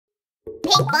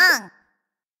Pinkfong.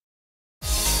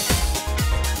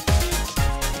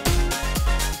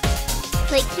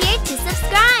 Click here to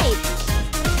subscribe.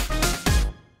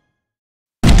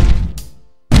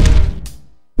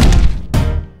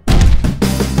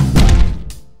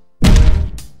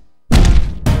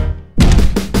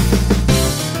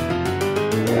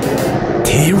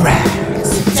 T-Rex.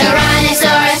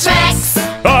 Tyrannosaurus-Rex.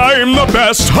 I'm the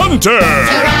best hunter.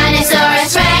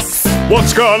 Tyrannosaurus-Rex.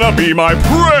 What's gonna be my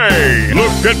prey?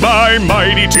 Look at my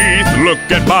mighty teeth, look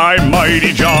at my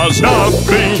mighty jaws.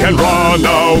 Nothing can run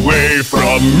away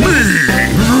from me.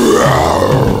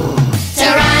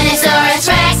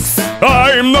 Tyrannosaurus-Rex.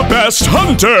 I'm the best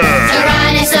hunter.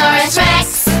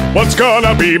 Tyrannosaurus-Rex. What's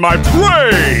gonna be my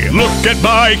prey? Look at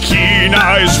my keen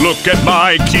eyes, look at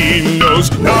my keen nose.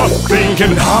 Nothing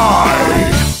can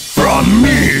hide from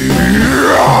me.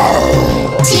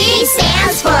 T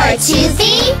stands for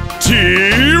toothy.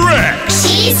 T-Rex.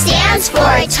 T stands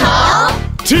for tall.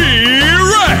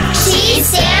 T-Rex. T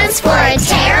stands for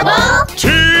terrible.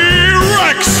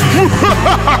 T-Rex.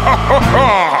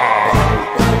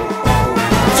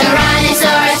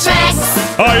 Tyrannosaurus-Rex.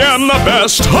 I am the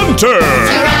best hunter.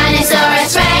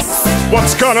 Tyrannosaurus-Rex.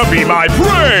 What's gonna be my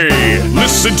prey?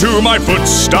 Listen to my foot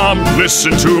stomp,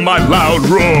 listen to my loud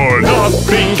roar.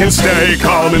 Nothing can stay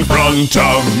calm in front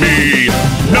of me.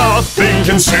 Nothing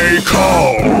can stay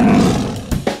calm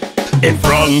in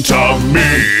front of me.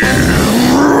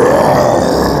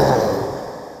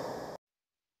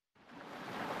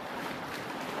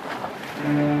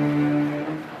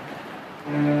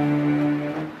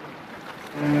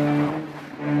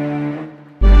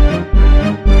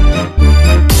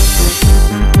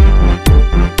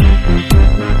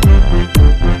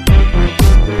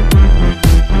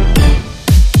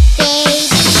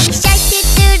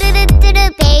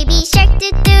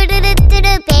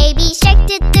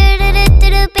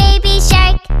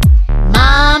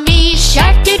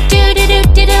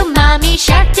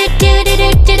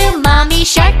 Mommy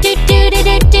shark, do do do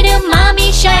do do do.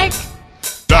 Mommy shark.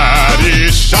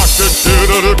 Daddy shark, do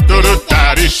do do do do.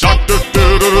 Daddy shark, do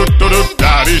do do do do.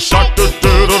 Daddy shark, do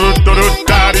do do do do.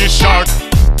 Daddy shark.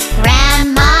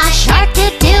 Grandma shark, do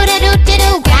do do do do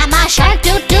do. Grandma shark,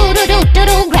 do do do do do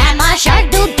do. Grandma shark,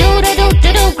 do do do do do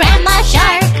do. Grandma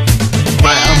shark.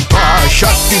 Grandpa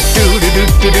shark, do do do do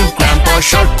do do. Grandpa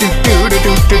shark, do do do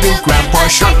do do do. Grandpa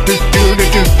shark, do do do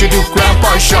do do do.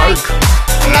 Grandpa shark.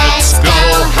 Let's go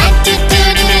hunt, do do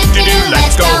do do do do.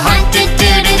 Let's go hunt, do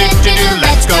do do do do do.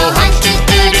 Let's go hunt, do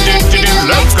do do do do do.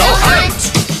 Let's go hunt.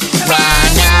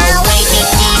 Run away, do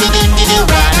do do do do do.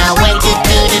 Run away, do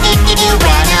do do do do do.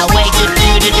 Run away, do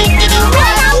do do do do do.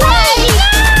 Run away.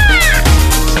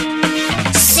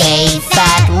 Safe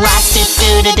at last, do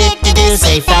do do do do do.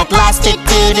 Safe at last, do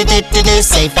do do do do do.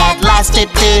 Safe at last, do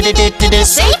do do do do do.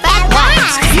 Safe at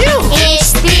last.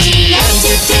 It's the end,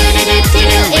 do do do do do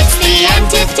do. It's the end,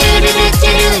 do do do do do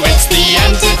do. It's the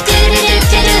end, do do do do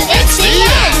do do. It's the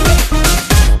end.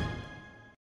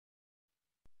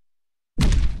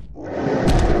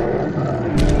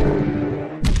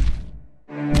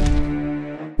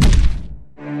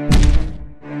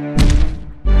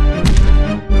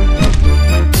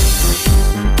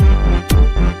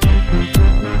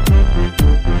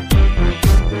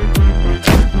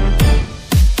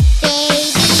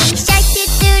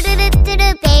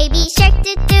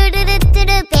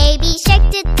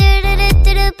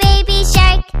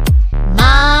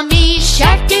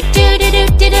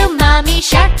 Mommy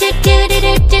shark, do do do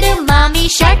do do do. Mommy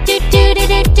shark, do do do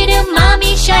do do do.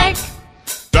 Mommy shark.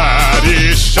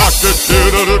 Daddy shark, do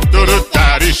do do do do.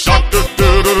 Daddy shark, do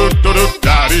do do do do.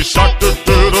 Daddy shark, do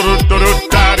do do do do.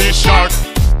 Daddy shark.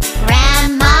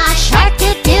 Grandma shark,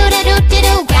 do do do do do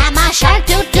do. Grandma shark,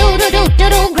 do do do do do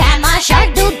do. Grandma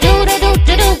shark, do do do do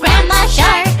do do. Grandma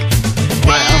shark.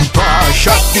 Grandpa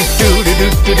shark, do do do do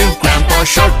do do. Grandpa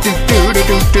shark, do do do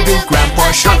do do do.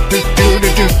 Grandpa shark, do do do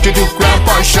do do do.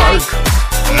 Grandpa shark.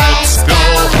 Let's go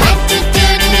hunt, do do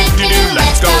do do do do.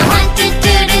 Let's go hunt, do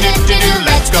do do do do do.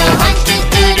 Let's go hunt, do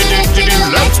do do do do do.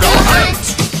 Let's go hunt.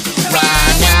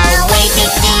 Run away, do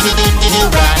do do do do do.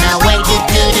 Run away, do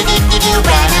do do do do do.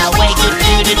 Run away, do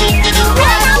do do do do do.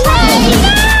 Run away.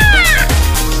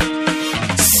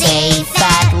 Safe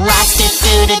at last, do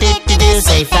do do do do do.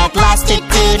 Safe at last, do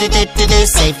do do do do do.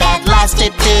 Safe at last, do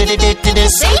do do do do do.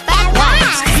 Safe at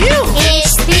last.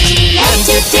 It's the end,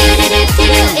 do do do do do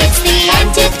do. It's the end,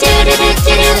 do do do do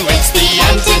do do. It's the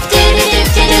end, do do do do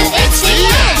do do. It's the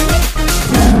end.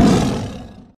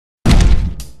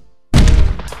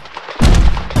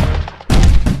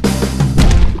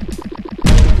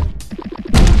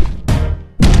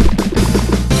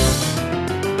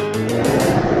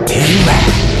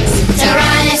 T-Rex.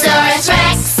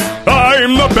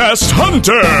 best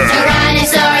hunter.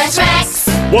 Tyrannosaurus-Rex.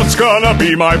 What's gonna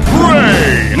be my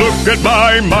prey? Look at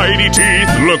my mighty teeth,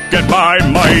 look at my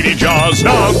mighty jaws.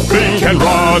 Nothing can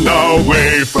run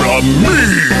away from me.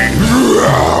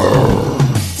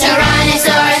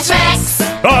 Tyrannosaurus-Rex.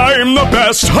 I'm the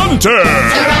best hunter.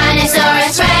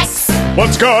 Tyrannosaurus-Rex.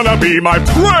 What's gonna be my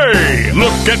prey?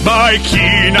 Look at my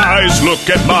keen eyes, look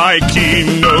at my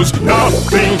keen nose.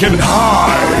 Nothing can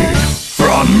hide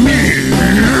from me.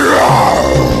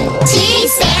 T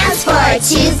stands for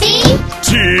toothy.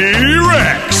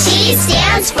 T-Rex. T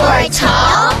stands for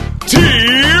tall.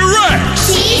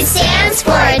 T-Rex. T stands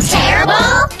for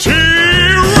terrible.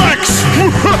 T-Rex.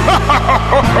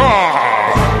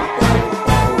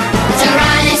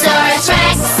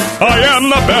 Tyrannosaurus-Rex. I am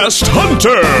the best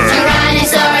hunter.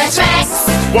 Tyrannosaurus-Rex.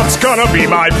 What's gonna be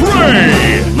my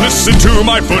prey? Listen to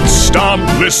my foot stomp,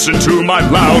 listen to my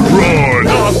loud roar.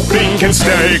 Nothing can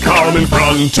stay calm in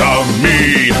front of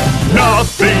me.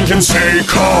 Nothing can stay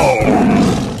calm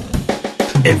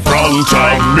in front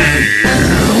of me.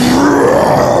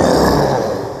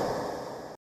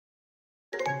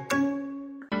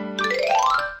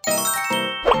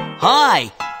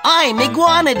 Hi, I'm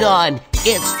Iguanodon.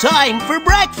 It's time for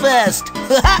breakfast.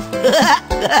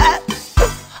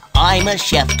 I'm a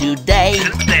chef today.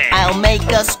 I'll make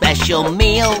a special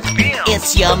meal.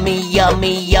 It's yummy,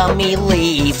 yummy, yummy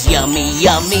leaves. Yummy,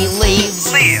 yummy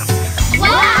leaves.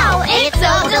 Wow, it's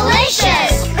so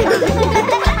delicious.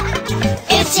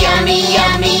 It's yummy,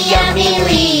 yummy, yummy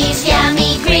leaves.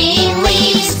 Yummy green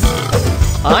leaves.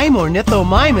 I'm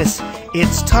Ornithomimus.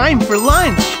 It's time for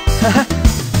lunch.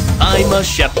 I'm a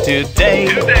chef today.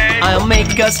 I'll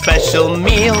make a special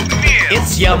meal.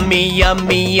 It's yummy,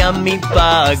 yummy, yummy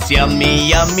bugs. Yummy,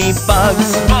 yummy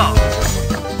bugs.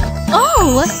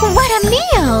 Oh, what a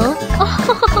meal!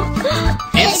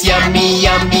 It's yummy,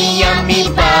 yummy, yummy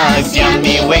bugs.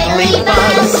 Yummy wiggly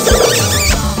bugs.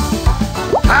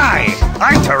 Hi,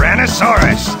 I'm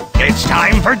Tyrannosaurus. It's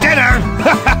time for dinner.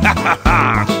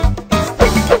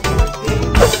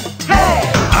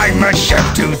 I'm a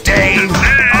chef today.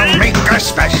 I'll make a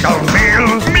special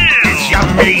meal. It's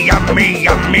yummy, yummy,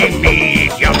 yummy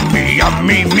meat. Yummy,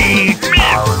 yummy meat.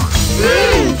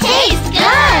 Tastes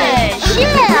good!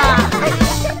 Yeah!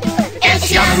 It's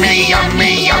yummy,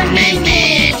 yummy, yummy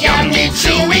meat. Yummy,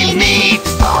 chewy meat.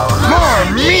 More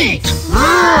meat.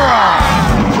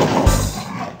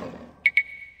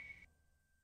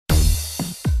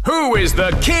 Who is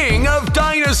the king of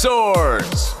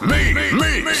dinosaurs? Me,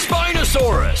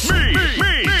 Spinosaurus. me,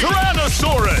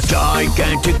 Tyrannosaurus.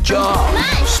 Gigantic jaw,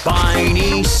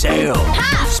 spiny sail.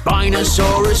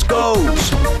 Spinosaurus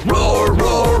goes, roar,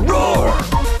 roar, roar.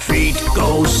 Feet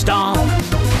go stomp,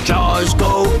 jaws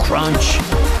go crunch.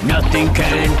 Nothing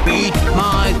can beat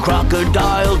my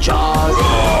crocodile jaws.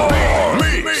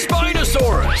 Me,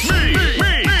 Spinosaurus.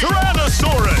 Me,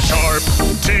 Tyrannosaurus. Sharp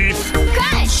teeth,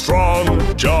 Crunch!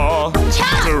 strong jaw.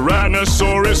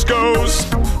 Tyrannosaurus goes,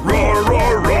 roar,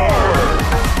 roar, roar.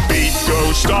 Feet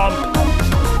go stomp,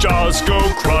 jaws go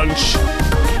crunch.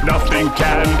 Nothing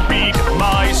can beat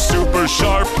my super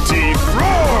sharp teeth.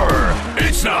 Roar!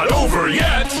 It's not over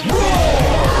yet.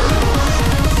 Roar!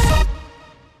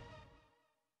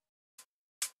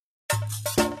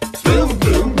 Boom,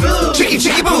 boom, boom. Chicky,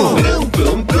 chicky, boom. Boom,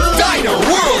 boom, boom. Dino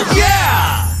World,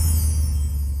 yeah!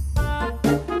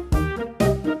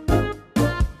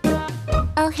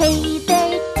 Oh, hey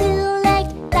there,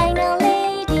 two-legged dino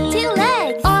lady. Two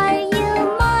legs. Are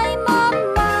you my mom,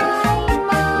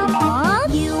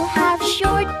 Mom? You have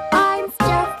short arms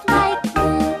just like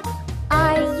me.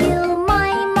 Are you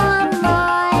my mom,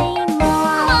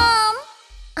 Mom?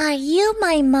 Are you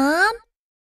my mom?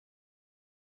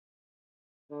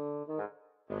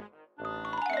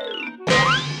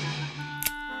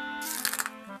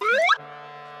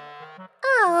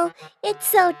 Oh, it's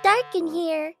so dark in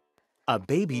here. A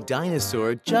baby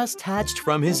dinosaur just hatched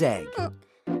from his egg.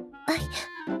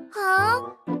 Huh?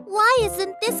 Why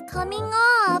isn't this coming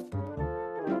off?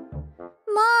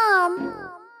 Mom!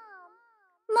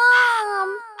 Mom!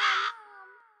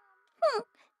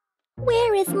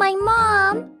 Where is my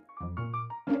mom?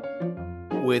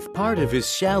 With part of his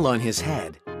shell on his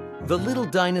head, the little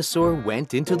dinosaur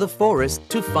went into the forest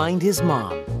to find his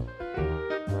mom.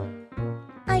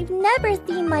 I've never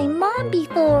seen my mom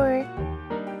before.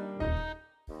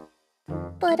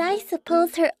 But I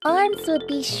suppose her arms would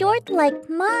be short like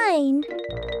mine.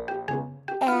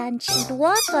 And she'd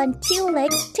walk on two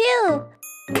legs too.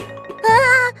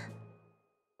 Ah!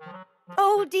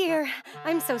 Oh dear,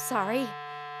 I'm so sorry.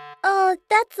 Oh,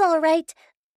 that's all right.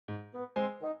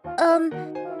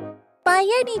 By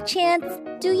any chance,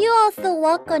 do you also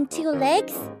walk on two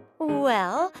legs?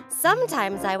 Well,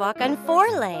 sometimes I walk on 4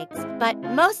 legs, but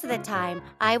most of the time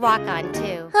I walk on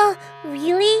 2. Oh,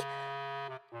 really?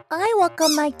 I walk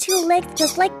on my 2 legs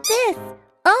just like this.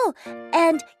 Oh,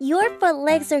 and your front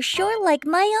legs are short like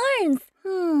my arms.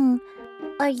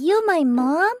 Are you my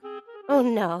mom? Oh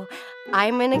no,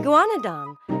 I'm an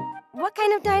iguanodon. What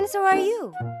kind of dinosaur are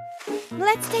you?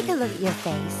 Let's take a look at your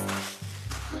face.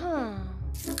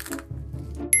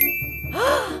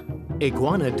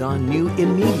 Iguanodon knew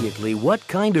immediately what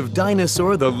kind of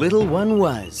dinosaur the little one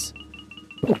was.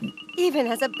 Even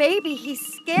as a baby, he's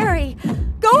scary.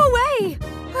 Go away!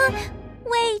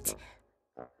 Wait.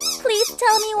 Please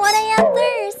tell me what I am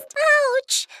first.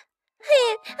 Ouch!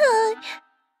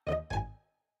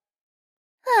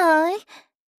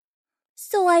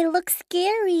 So I look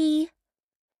scary.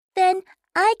 Then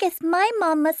I guess my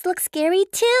mom must look scary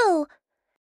too.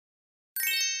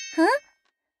 Huh?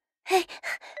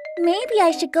 Maybe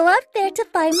I should go up there to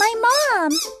find my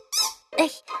mom.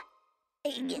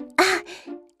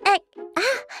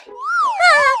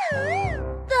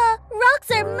 The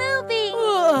rocks are moving.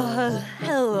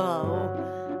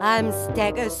 Hello. I'm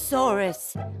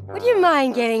Stegosaurus. Would you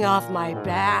mind getting off my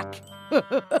back?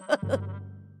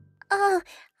 Oh,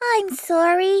 I'm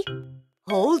sorry.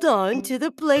 Hold on to the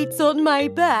plates on my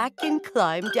back and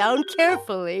climb down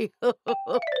carefully.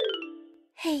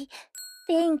 Hey,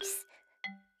 thanks.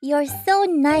 You're so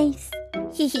nice.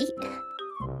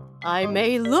 I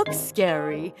may look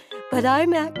scary, but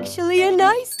I'm actually a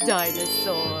nice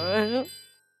dinosaur.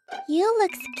 You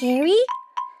look scary?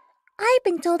 I've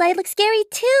been told I look scary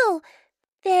too.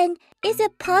 Then, is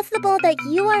it possible that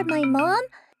you are my mom?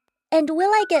 And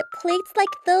will I get plates like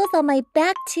those on my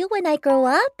back too when I grow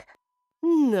up?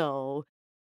 No,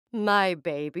 my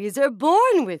babies are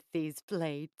born with these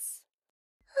plates.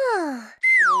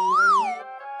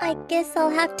 I guess I'll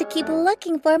have to keep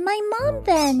looking for my mom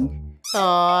then. Oh,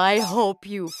 I hope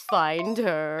you find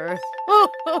her.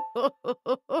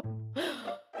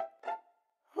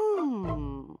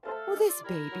 Well, this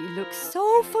baby looks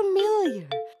so familiar.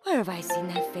 Where have I seen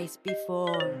that face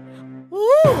before?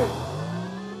 Ooh!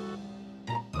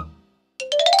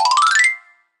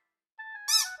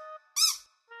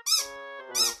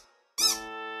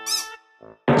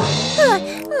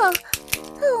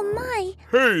 Oh my.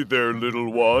 Hey there,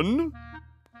 little one.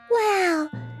 Wow,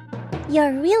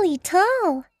 you're really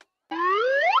tall.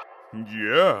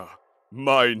 Yeah,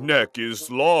 my neck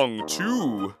is long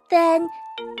too. Then,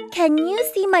 can you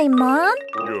see my mom?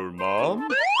 Your mom?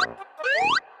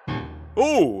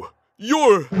 Oh,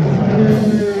 you're...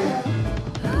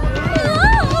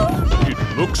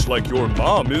 It looks like your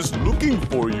mom is looking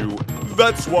for you.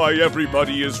 That's why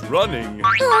everybody is running.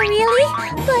 Oh, really?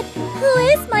 But who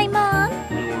is my mom?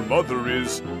 Your mother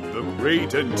is the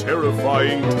great and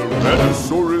terrifying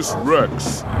Tyrannosaurus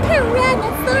Rex.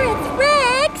 Tyrannosaurus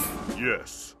Rex?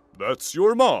 Yes, that's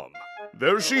your mom.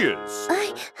 There she is.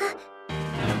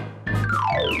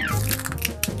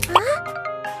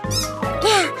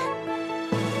 Yeah.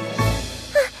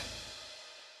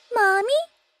 Mommy?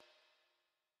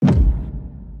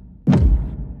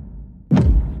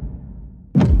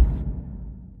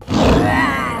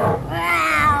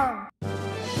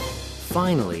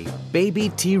 Finally, baby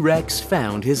T-Rex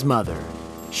found his mother.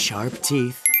 Sharp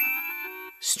teeth,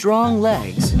 strong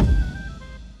legs,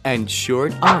 and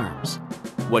short arms.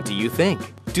 What do you think?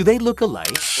 Do they look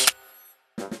alike?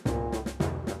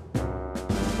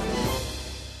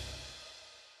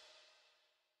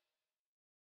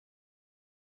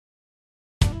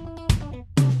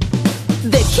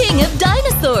 The king of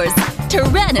dinosaurs,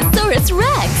 Tyrannosaurus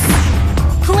Rex.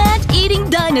 Plant-eating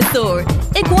dinosaur,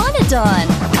 Iguanodon.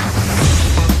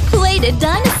 Plated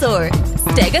dinosaur,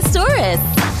 Stegosaurus.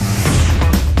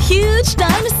 Huge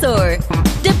dinosaur,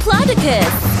 Diplodocus.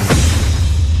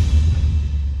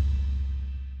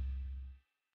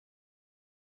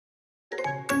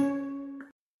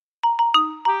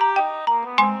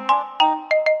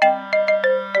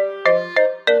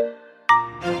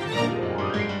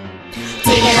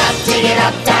 Dig it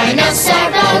up,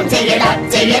 dinosaur bone. Dig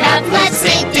it up, let's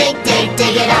dig, dig, dig.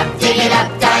 Dig it up,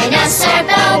 dinosaur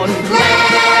bone.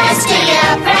 Let's dig it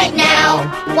up right now.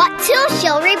 What tool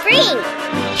shall we bring?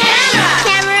 Camera!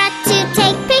 Camera to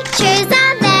take pictures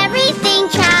of everything.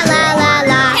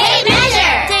 Tra-la-la-la. Tape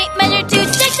measure! Tape measure to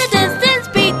check the distance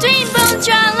between bones.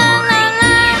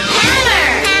 Tra-la-la-la. Hammer!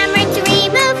 Hammer to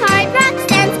remove hard rocks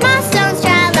and small stones.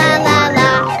 Tra-la-la-la.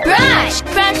 Brush!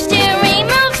 Brush to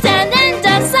remove sand and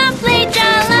dust softly.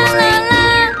 Tra-la-la-la.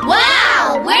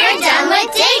 Wow! We're done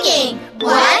with digging!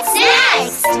 What's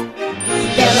next?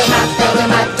 Build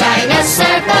 'em up,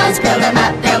 dinosaur bones. Build 'em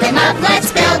up,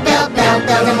 let's build 'em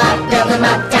up,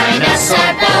 dinosaur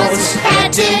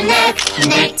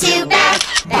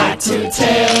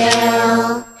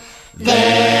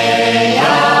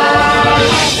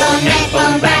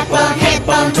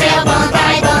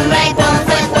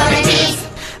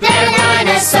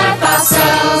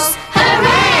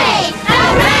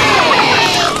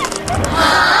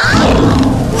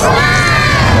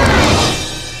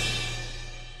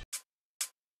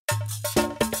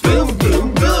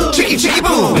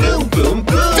boom! Boom, boom,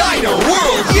 boom! Dino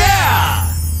World, yeah!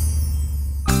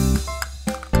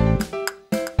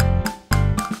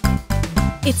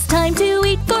 It's time to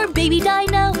eat for baby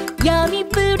Dino. Yummy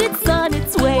food, it's on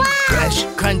its way. Wow. Fresh,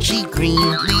 crunchy, green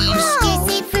leaves.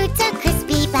 Juicy fruits are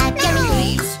crispy but yummy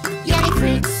leaves. Yummy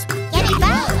fruits, yummy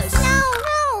bugs. No,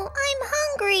 I'm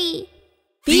hungry.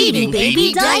 Feeding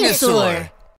baby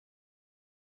dinosaur.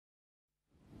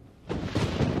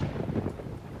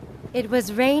 It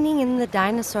was raining in the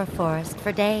dinosaur forest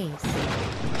for days.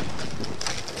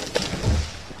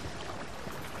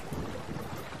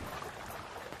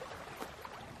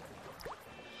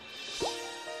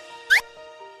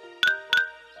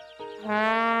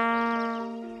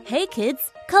 Hey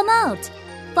kids, come out.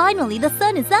 Finally, the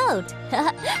sun is out.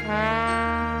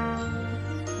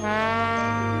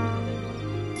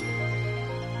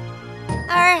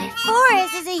 Our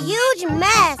forest is a huge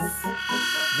mess.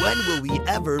 When will we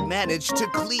ever manage to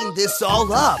clean this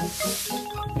all up?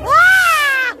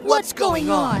 Ah! What's going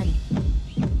on?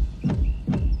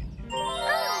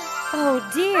 Oh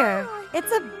dear,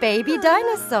 it's a baby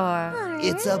dinosaur.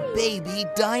 It's a baby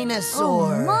Oh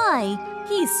dinosaur. my,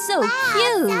 he's so Wow,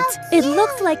 cute. so It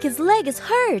looks like his leg is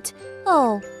hurt.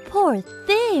 Oh, poor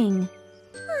thing.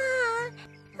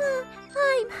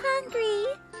 I'm hungry.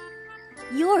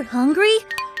 You're hungry?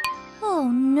 Oh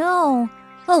no.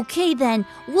 Okay then,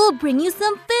 we'll bring you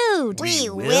some food. We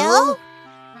will? will?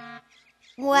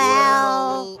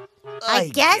 Well, I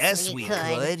guess we we could.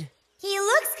 could. he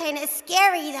looks kind of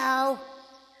scary though.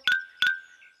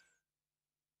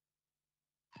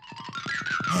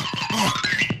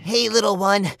 Hey, little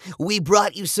one, we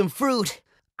brought you some fruit.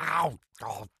 Ow.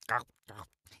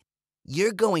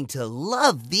 You're going to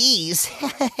love these.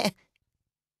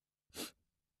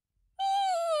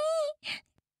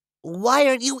 Why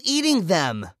aren't you eating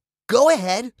them? Go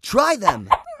ahead, try them.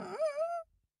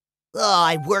 Oh,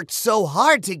 I worked so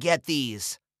hard to get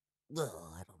these. I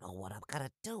don't know what I'm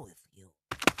gonna do with you.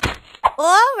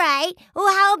 All right.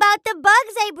 Well, how about the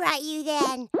bugs I brought you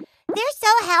then? They're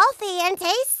so healthy and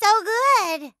taste so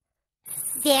good.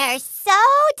 They're so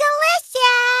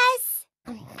delicious.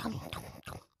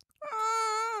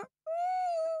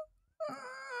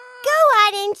 Go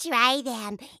on and try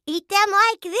them. Eat them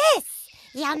like this.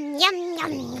 Yum, yum,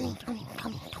 yum, yum,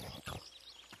 yum,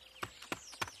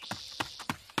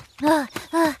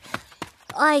 yum.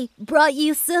 I brought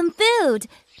you some food.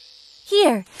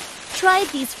 Here, try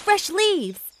these fresh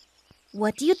leaves.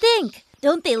 What do you think?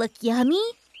 Don't they look yummy?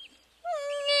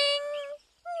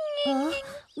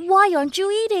 Why aren't you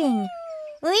eating?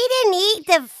 We didn't eat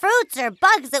the fruits or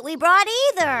bugs that we brought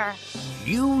either.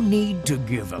 You need to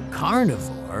give a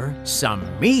carnivore some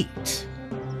meat.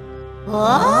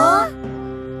 Huh?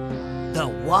 The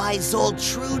wise old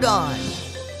Trudon.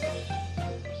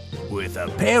 With a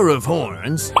pair of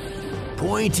horns,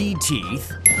 pointy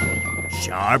teeth,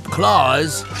 sharp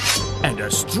claws, and a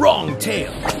strong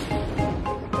tail.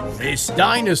 This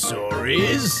dinosaur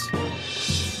is...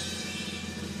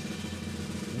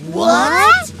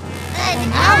 What?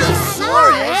 An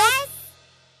Allosaurus?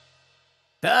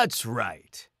 That's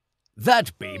right.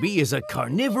 That baby is a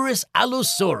carnivorous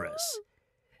Allosaurus.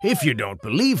 If you don't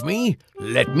believe me,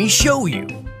 let me show you.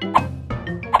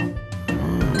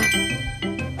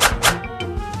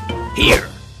 Here.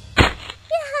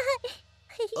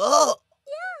 Oh,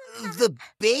 the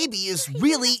baby is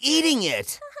really eating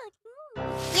it.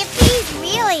 If he's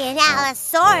really an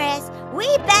Allosaurus, we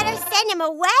better send him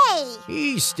away.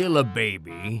 He's still a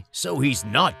baby, so he's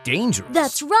not dangerous.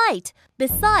 That's right.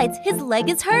 Besides, his leg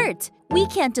is hurt. We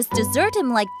can't just desert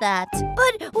him like that.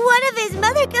 But what if his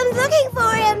mother comes looking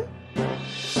for him?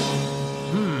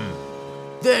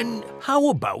 Then how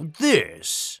about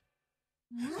this?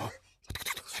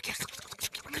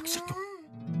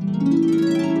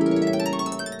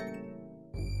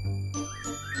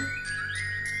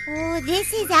 Oh,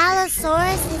 this is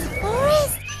Allosaurus'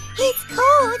 forest. It's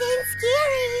cold and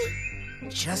scary.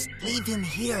 Just leave him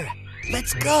here.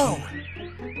 Let's go.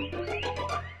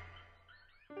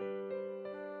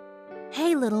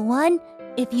 Hey, little one,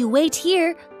 if you wait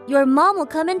here, your mom will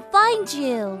come and find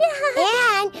you.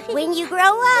 And when you grow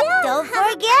up, don't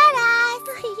forget us.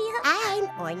 I'm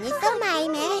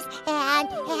Ornithomimus and...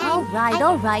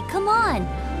 All right, come on.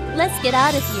 Let's get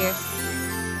out of here.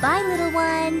 Bye, little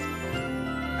one.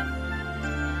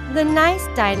 The nice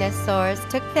dinosaurs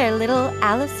took their little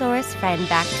Allosaurus friend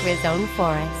back to his own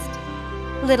forest.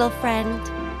 Little friend,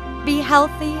 be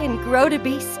healthy and grow to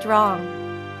be strong.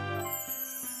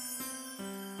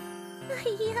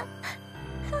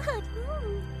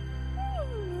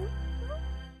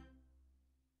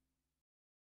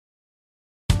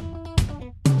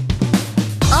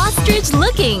 Ostrich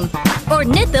Savage-looking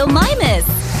Ornithomimus.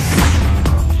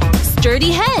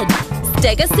 Sturdy head,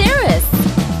 Stegosaurus.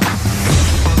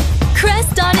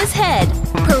 Crest on his head,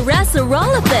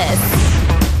 Parasaurolophus.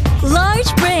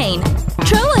 Large brain,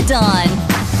 Troodon.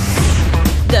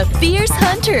 The fierce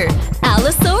hunter,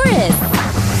 Allosaurus.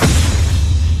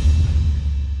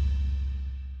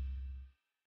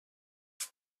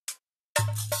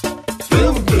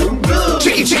 Boom, boom, boom.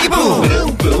 Chicky, chicky, boom.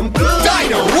 Boom, boom, boom.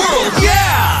 Dino World,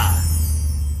 yeah!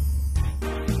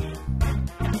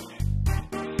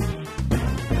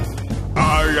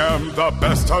 I am the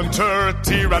best hunter,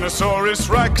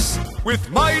 Tyrannosaurus-Rex, with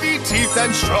mighty teeth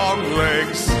and strong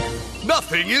legs.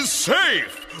 Nothing is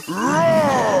safe.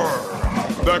 Roar!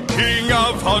 The king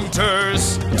of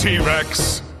hunters,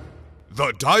 T-Rex.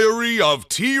 The Diary of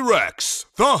T-Rex,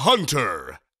 the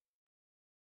Hunter.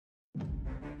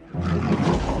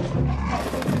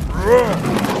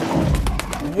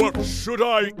 What should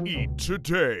I eat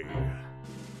today?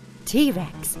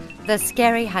 T-Rex, the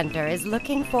scary hunter, is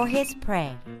looking for his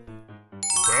prey.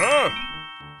 Huh?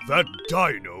 That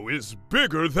dino is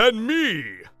bigger than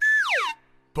me.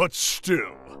 But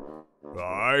still,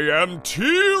 I am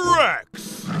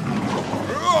T-Rex.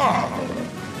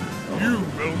 You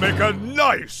will make a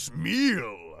nice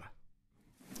meal.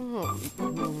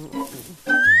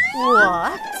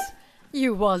 What?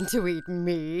 You want to eat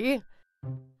me?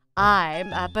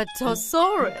 I'm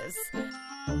Apatosaurus.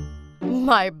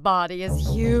 My body is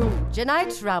huge and I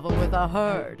travel with a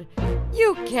herd.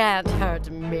 You can't hurt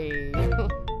me.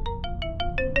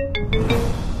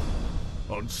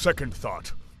 On second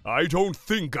thought, I don't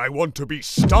think I want to be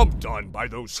stomped on by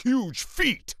those huge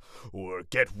feet or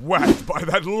get whacked by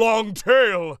that long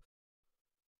tail.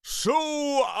 So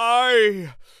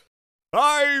I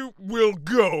will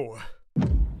go.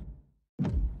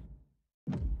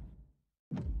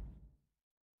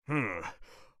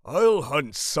 I'll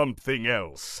hunt something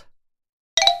else.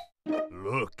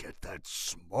 Look at that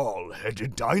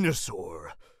small-headed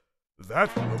dinosaur.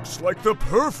 That looks like the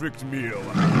perfect meal.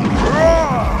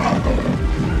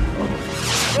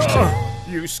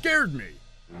 You scared me.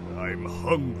 I'm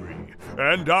hungry,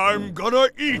 and I'm gonna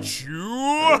eat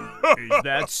you. Is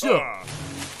that so?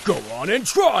 Go on and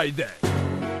try then.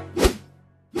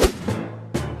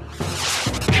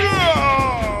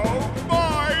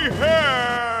 My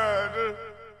head!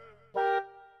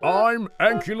 I'm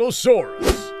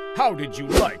Ankylosaurus. How did you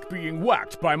like being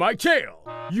whacked by my tail?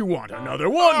 You want another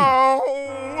one?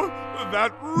 Ow!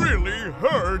 That really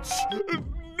hurts.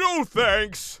 No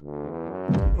thanks.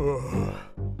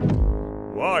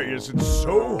 Why is it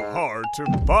so hard to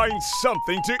find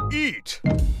something to eat?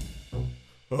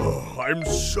 Oh, I'm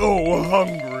so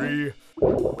hungry.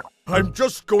 I'm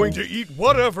just going to eat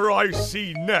whatever I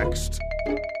see next.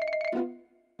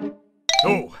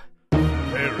 Oh,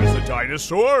 there is a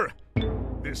dinosaur.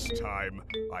 This time,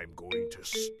 I'm going to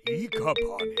sneak up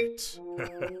on it.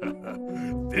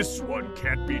 This one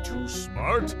can't be too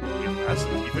smart. It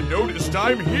hasn't even noticed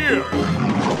I'm here.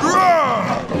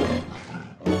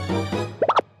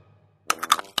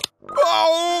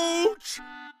 Ouch!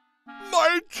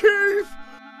 My teeth!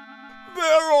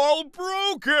 They're all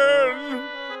broken!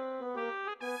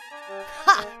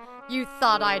 Ha! You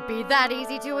thought I'd be that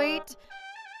easy to eat?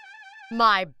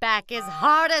 My back is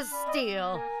hard as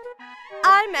steel.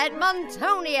 I'm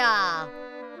Edmontonia!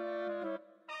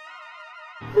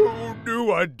 Who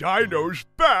knew a dino's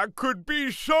back could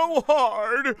be so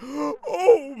hard?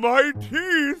 Oh, my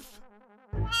teeth!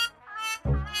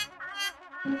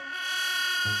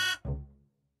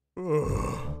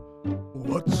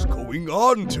 What's going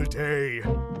on today?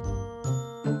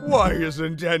 Why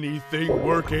isn't anything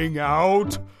working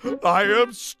out? I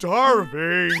am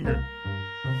starving!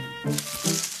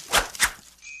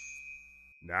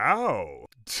 Now,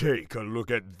 take a look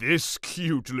at this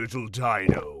cute little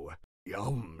dino.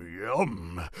 Yum,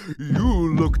 yum.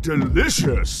 You look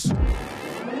delicious.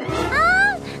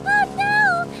 Oh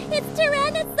no! It's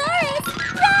Tyrannosaurus!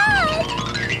 Run!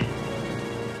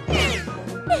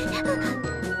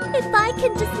 If I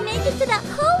can just make it to that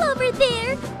hole over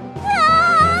there.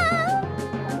 Ah!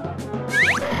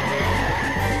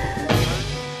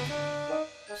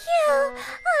 Phew,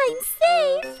 I'm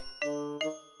safe.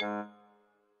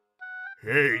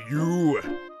 Hey, you!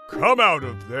 Come out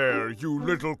of there, you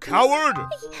little coward!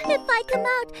 If I come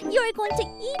out, you're going to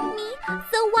eat me.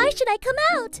 So why should I come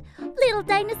out? Little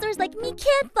dinosaurs like me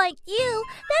can't fight you.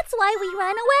 That's why we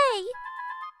ran away.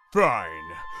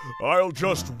 Fine. I'll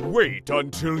just wait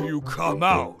until you come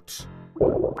out.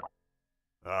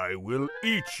 I will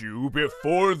eat you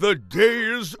before the day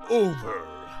is over.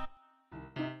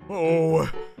 Oh,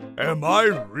 am I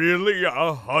really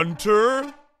a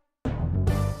hunter?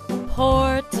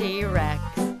 poor T-Rex.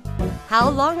 How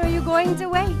long are you going to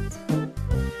wait?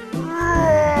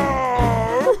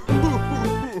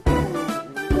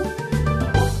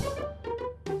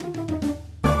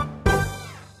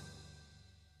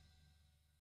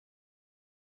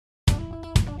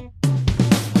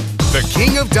 The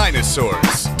king of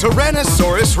dinosaurs,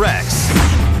 Tyrannosaurus-Rex.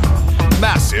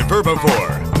 Massive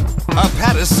herbivore, a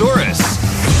Pachycephalosaurus.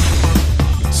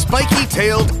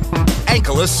 Spiky-tailed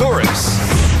Ankylosaurus.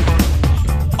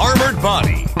 Armored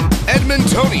body,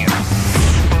 Edmontonian.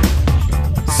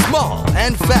 Small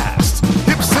and fast,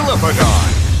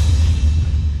 Hypsilophodon.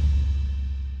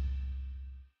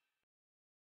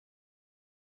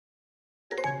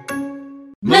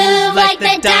 Move like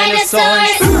the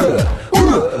dinosaurs.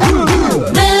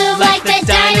 Move like the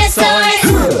dinosaurs.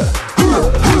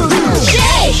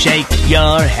 Shake! Shake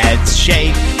your heads,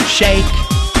 shake, shake.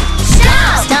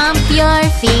 Stomp! Stomp your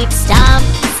feet, stomp,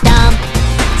 stomp.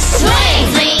 Swing!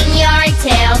 Swing your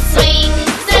tail, swing,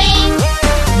 swing.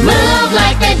 Move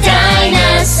like the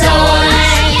dinosaurs.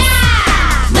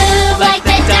 Move like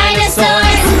the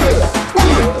dinosaurs.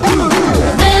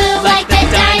 Move like the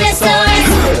dinosaurs.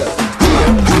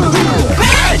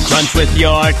 Crunch with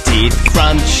your teeth,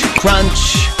 crunch,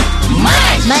 crunch.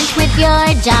 Munch! Munch with your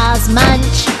jaws,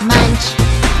 munch, munch.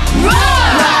 Roar!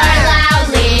 Roar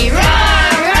loudly,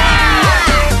 roar, roar!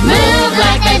 Move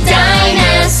like the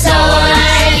dinosaurs!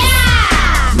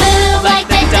 Move like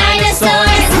the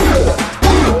dinosaurs!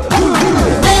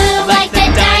 Move like the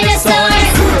dinosaurs!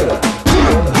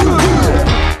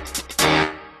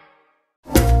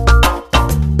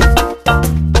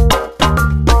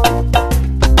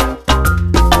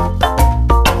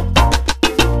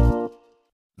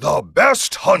 The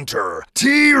best hunter,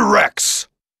 T-Rex.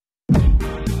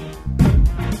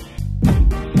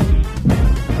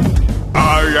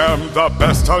 I am the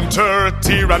best hunter,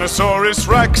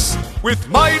 Tyrannosaurus-Rex. With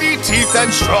mighty teeth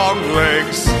and strong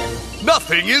legs,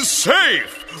 nothing is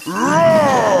safe.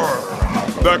 Roar!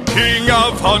 The king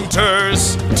of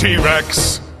hunters,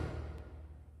 T-Rex.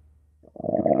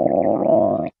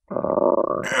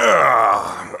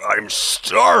 I'm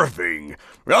starving.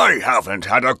 I haven't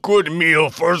had a good meal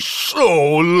for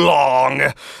so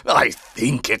long. I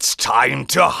think it's time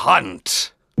to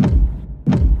hunt.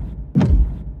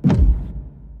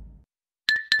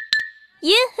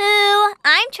 Yoo-hoo!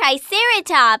 I'm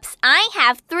Triceratops. I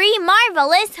have 3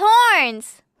 marvelous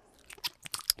horns.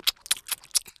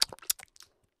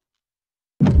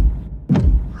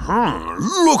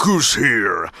 Look who's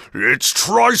here. It's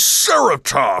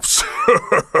Triceratops.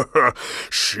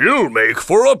 She'll make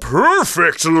for a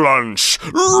perfect lunch.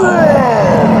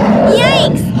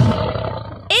 Yikes!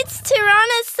 It's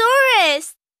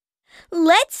Tyrannosaurus.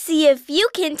 Let's see if you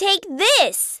can take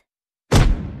this.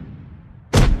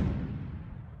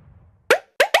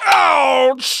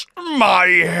 Ouch! My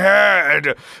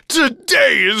head!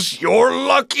 Today is your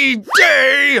lucky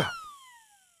day!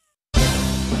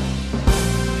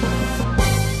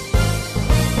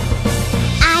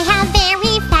 I have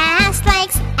very fast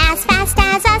legs, as fast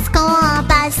as a school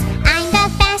bus. I'm the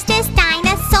fastest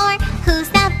dinosaur. Who's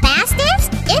the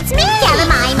fastest? It's me!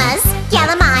 Gallimimus!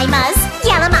 Gallimimus!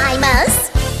 Gallimimus!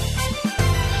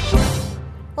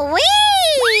 Whee!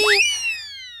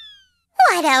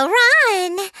 What a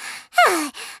run!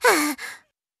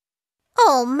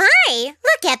 Oh my!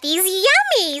 Look at these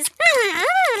yummies!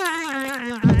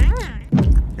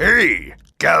 Hey,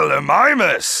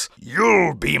 Gallimimus!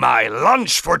 You'll be my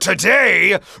lunch for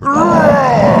today!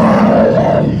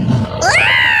 Ah!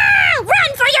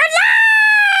 Run for your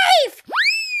life!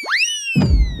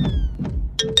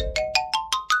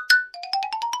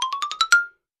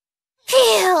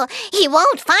 Phew! He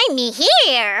won't find me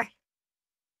here!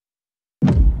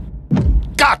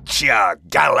 Gotcha,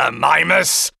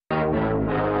 Gallimimus!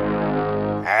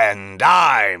 And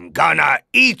I'm gonna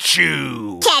eat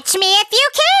you! Catch me if you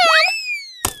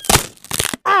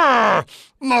can!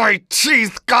 My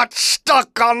teeth got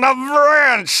stuck on the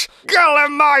branch!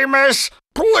 Gallimimus,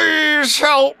 please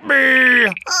help me!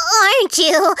 Aren't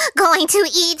you going to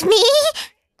eat me?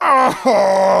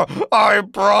 Oh, I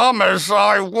promise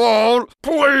I won't.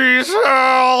 Please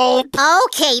help!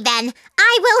 Okay then,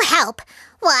 I will help.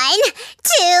 1,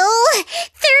 2, 3!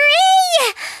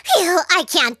 Phew, I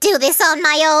can't do this on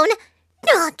my own.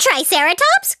 Oh,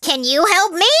 Triceratops, can you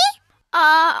help me?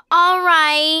 All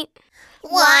right.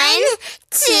 1,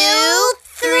 2,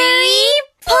 3,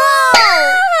 pull!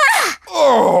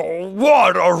 Oh,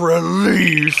 what a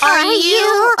relief! Are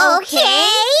you okay?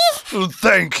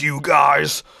 Thank you,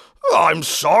 guys. I'm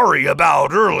sorry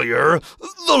about earlier.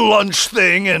 The lunch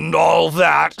thing and all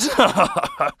that.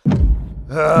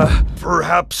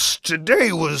 Perhaps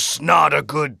today was not a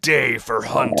good day for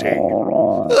hunting.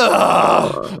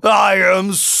 I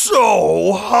am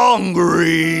so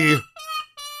hungry.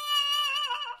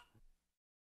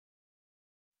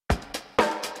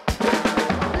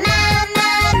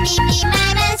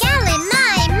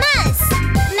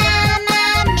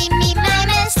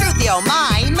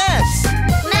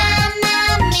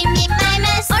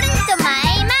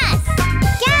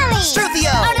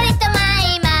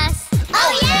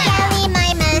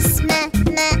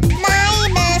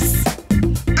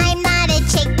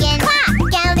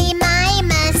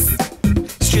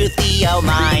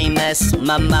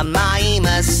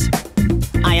 Mimus.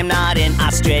 I am not an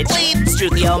ostrich.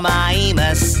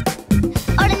 Struthiomimus.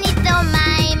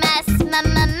 Ornithomimus,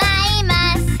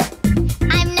 mimus.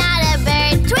 I'm not a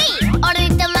bird. Tweet.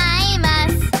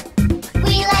 Ornithomimus.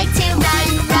 We like to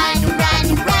run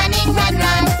and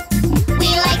run. We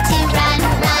like to run,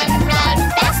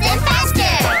 fast and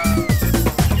faster.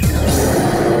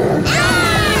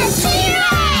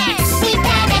 T-Rex! We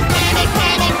panic and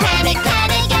run. We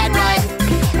panic and run.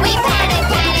 We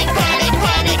panic and run.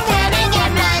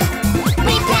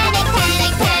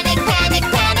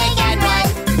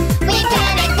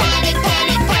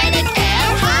 We panic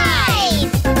and hide.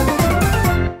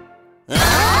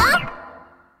 Huh?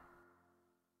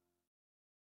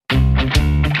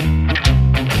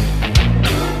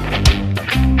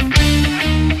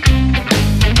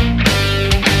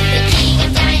 The king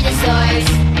of dinosaurs,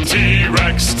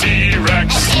 T-Rex, T-Rex.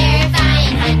 a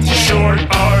terrifying hunter. Short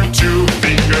arm, 2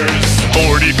 fingers.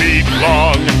 40 feet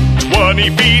long, 20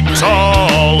 feet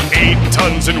tall. 8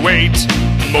 tons in weight,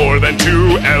 more than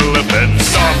 2 elephants.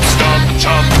 Stomp, stomp,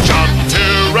 chomp, chomp.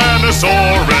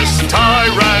 Tyrannosaurus,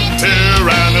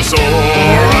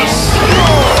 Tyrannosaurus.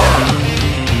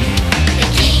 The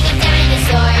king of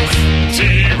dinosaurs,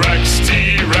 T-Rex,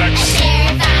 T-Rex. a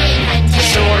terrifying hunter.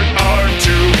 Short arm,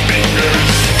 2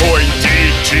 fingers. Pointy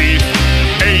teeth,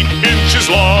 8 inches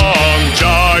long.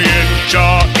 Giant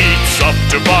jaw eats up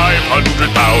to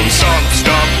 500 pounds. Stomp,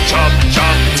 stomp, chomp,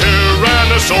 chomp.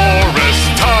 Tyrannosaurus,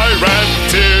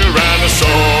 Tyrannosaurus.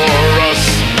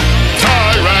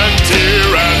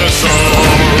 Tyrannosaurus.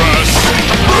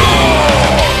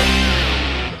 Roar!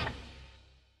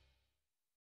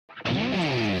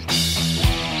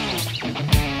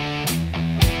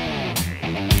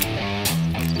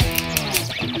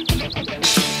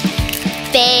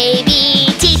 Baby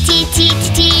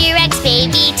T-Rex,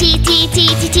 baby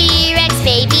T-Rex,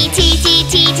 baby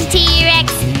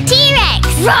T-Rex, T-Rex,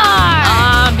 roar!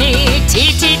 Mommy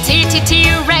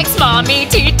T-Rex, mommy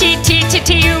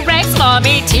T-Rex,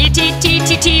 mommy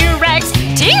T-Rex,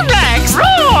 T-Rex,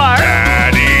 roar!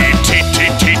 Daddy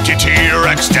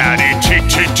T-Rex, Daddy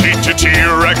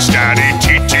T-Rex, Daddy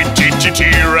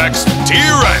T-Rex,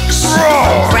 T-Rex,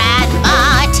 roar!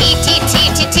 Grandma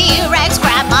T-Rex,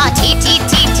 Grandma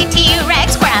T-Rex,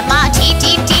 Grandma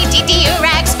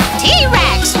T-Rex,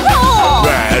 T-Rex, roar!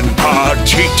 Grandpa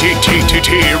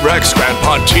T-Rex,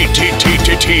 Grandpa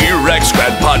T-Rex,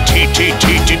 Grandpa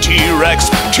T-Rex,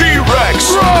 T-Rex,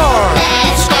 roar!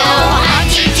 Let's go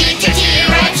hunt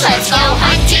T-Rex, let's go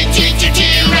hunt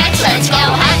T-Rex, let's go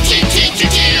hunt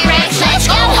T-Rex, let's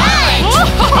go hunt!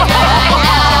 Run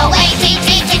away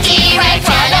T-Rex,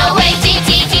 run away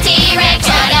T-Rex,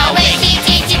 run away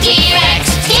T-Rex,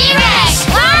 T-Rex,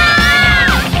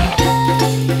 wow!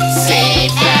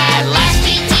 Save that last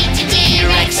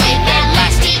T-Rex, save that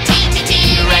last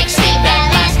T-Rex, save that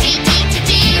last T-Rex,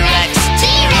 T-Rex!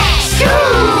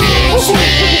 It's the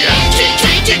T-Rex, it's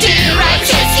the T-Rex,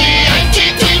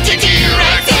 it's the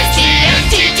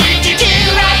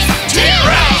T-Rex,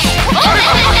 T-Rex!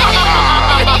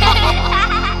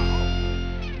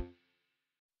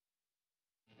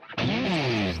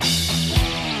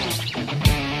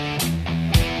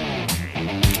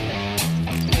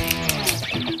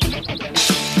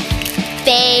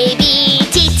 Baby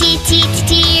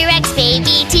T-Rex,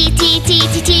 baby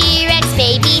T-Rex,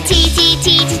 baby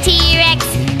T-Rex,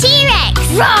 T-Rex,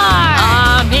 roar!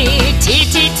 Mommy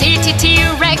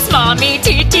T-Rex, mommy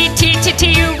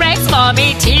T-Rex,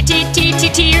 mommy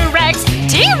T-Rex,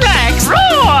 T-Rex,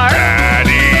 roar!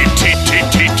 Daddy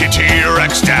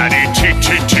T-Rex, Daddy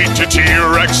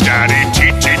T-Rex, Daddy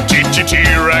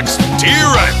T-Rex,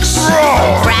 T-Rex,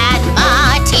 roar!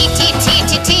 Grandma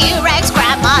T-Rex,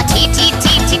 Grandma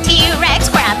T-Rex,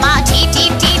 Grandma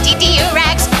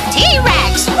T-Rex,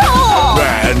 T-Rex, roar!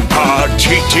 Grandpa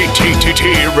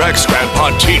T-Rex, Grandpa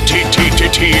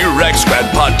T-Rex,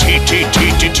 Grandpa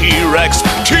T-Rex,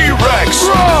 T-Rex,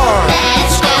 roar!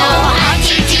 Let's go hunt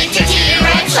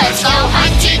T-Rex, let's go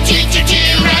hunt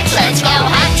T-Rex, let's go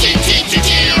hunt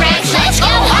T-Rex, let's go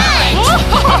hunt!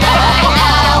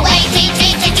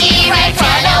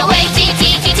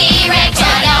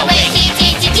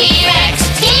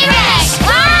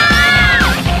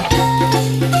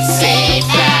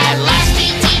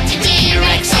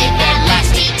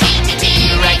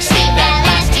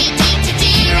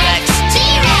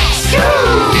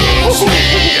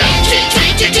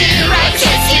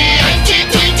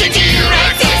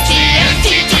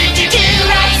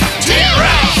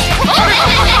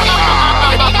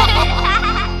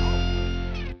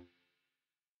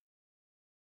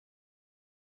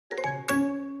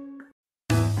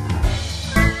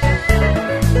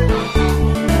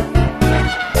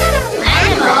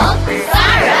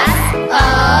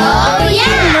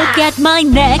 my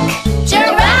neck.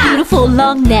 Giraffe. Beautiful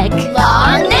long neck.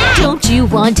 Long neck. Don't you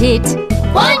want it?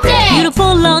 Want it.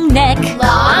 Beautiful long neck.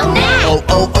 Long neck. Oh,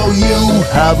 oh, oh, you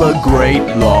have a great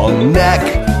long neck.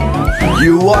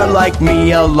 You are like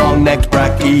me, a long-necked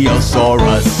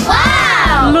Brachiosaurus.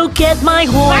 Wow. Look at my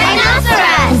horn.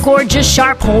 Rhinoceros. Gorgeous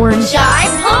sharp horn. Sharp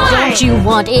horn. Don't you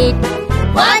want it?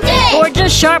 Want it.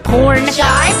 Gorgeous sharp horn.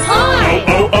 Sharp horn.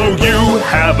 Oh, oh, you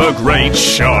have a great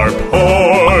sharp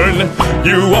horn.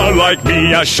 You are like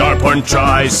me, a sharp-horned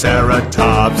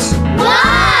Triceratops.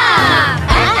 Wow.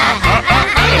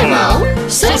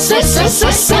 Animal-Saurus.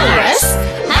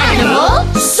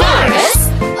 Animal-Saurus.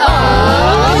 Oh,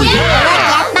 yeah.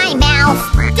 Look at my mouth.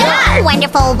 Duck.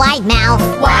 Wonderful wide mouth.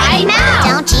 Wide mouth.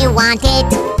 Don't you want it?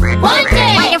 Want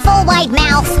it. Wonderful wide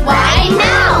mouth. Wide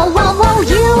mouth. Whoa, whoa,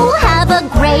 you have a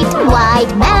great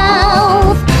wide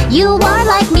mouth. You are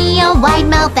like me, a wide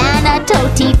mouth and a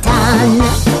toothy tongue.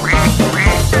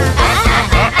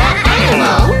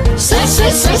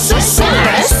 Animal-Saurus.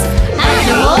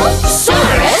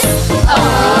 Animal-Saurus.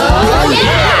 Oh,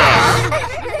 yeah.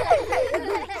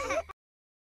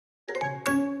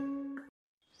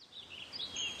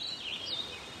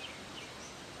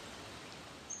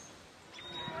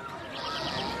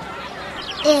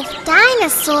 If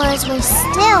dinosaurs were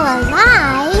still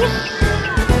alive...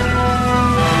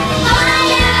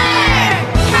 Fire!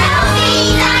 Help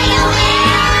me, Dino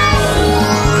Man!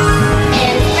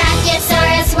 If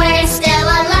Brachiosaurus were still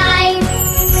alive.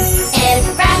 If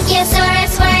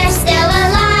Brachiosaurus were still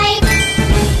alive.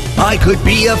 I could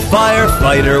be a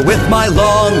firefighter with my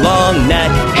long, long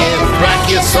neck. If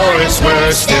Brachiosaurus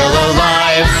were still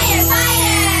alive.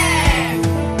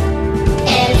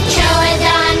 If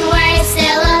Troodon were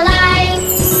still alive.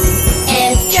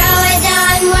 If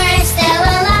Troodon were still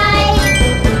alive.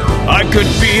 I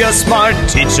could be a smart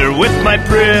teacher with my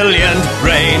brilliant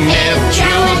brain. If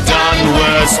Troodon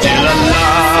were still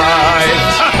alive.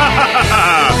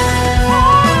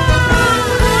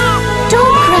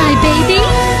 Don't cry, baby.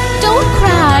 Don't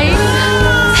cry.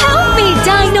 Help me,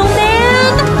 Dino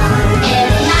Man. If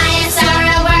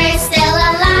Maiasaura were still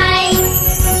alive.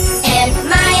 If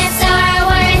Maiasaura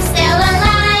were still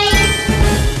alive.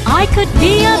 I could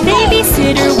be a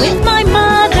babysitter with my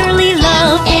motherly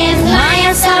love. If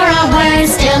Maiasaura were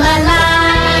still alive.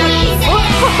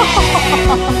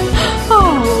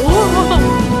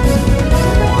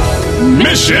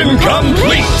 Mission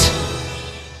complete.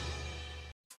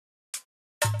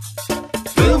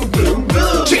 Boom, boom,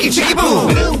 boom. Chicky, chicky,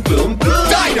 boom. Boom, boom, boom.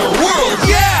 Dino World,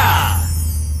 yeah!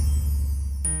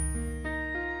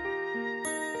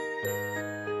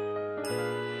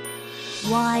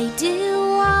 Why do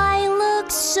I look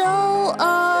so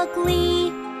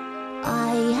ugly?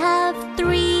 I have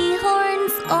 3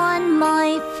 horns on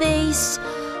my face.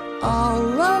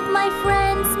 All of my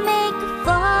friends make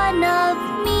fun of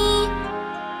me.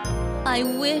 I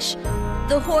wish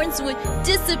the horns would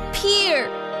disappear.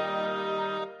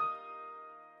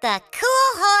 The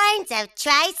cool horns of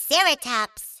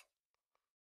Triceratops.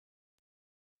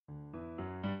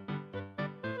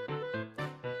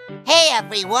 Hey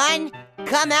everyone,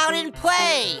 come out and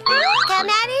play! Come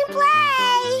out and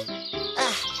play!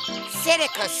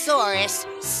 Pachycephalosaurus,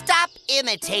 stop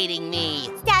imitating me!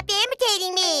 Stop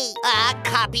imitating me!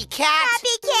 Copycat!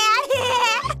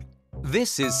 Copycat!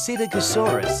 This is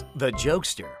Pachycephalosaurus, the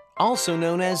jokester, also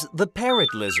known as the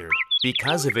parrot lizard,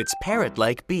 because of its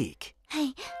parrot-like beak.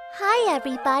 Hi,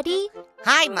 everybody.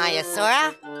 Hi,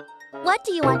 Maiasaura. What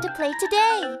do you want to play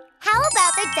today? How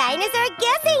about the dinosaur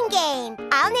guessing game?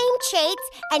 I'll name traits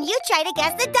and you try to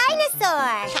guess the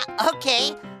dinosaur.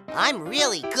 Okay, I'm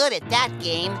really good at that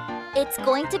game. It's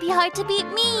going to be hard to beat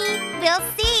me. We'll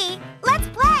see. Let's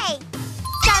play.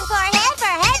 Song for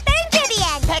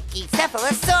amphibian.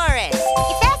 Pachycephalosaurus.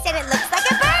 It's fast and it looks like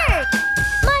a bird.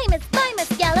 Mimus,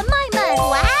 Gallimimus.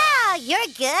 Wow, you're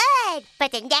good.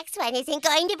 But the next one isn't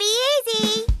going to be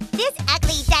easy. This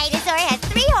ugly dinosaur has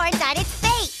 3 horns on its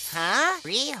face. Huh?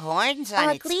 3 horns on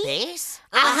Ugly? its face?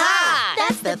 Aha!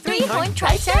 That's the 3-horned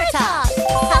Triceratops.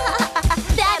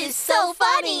 That is so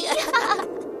funny.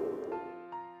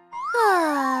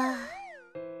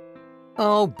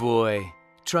 Oh boy,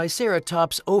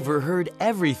 Triceratops overheard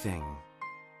everything.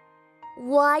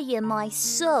 Why am I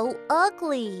so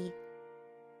ugly?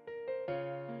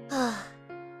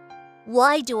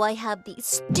 Why do I have these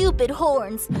stupid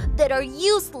horns that are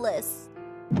useless?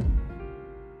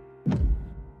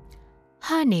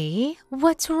 Honey,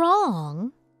 what's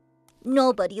wrong?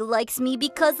 Nobody likes me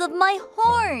because of my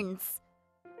horns.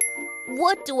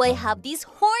 What do I have these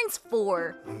horns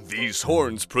for? These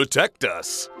horns protect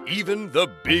us. Even the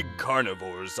big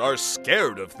carnivores are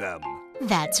scared of them.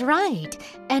 That's right.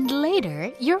 And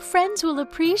later, your friends will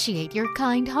appreciate your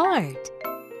kind heart.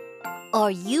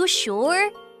 Are you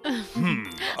sure?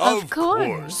 Of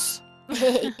course.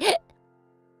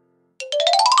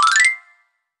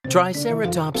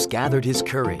 Triceratops gathered his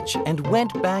courage and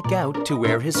went back out to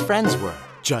where his friends were.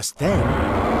 Just then,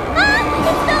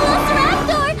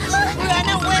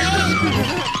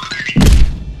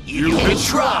 You can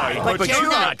try, but you're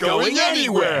not going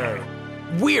anywhere.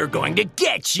 We're going to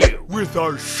get you With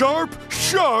our sharp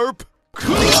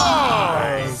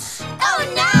claws! Oh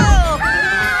no!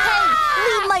 Hey,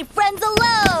 leave my friends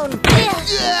alone!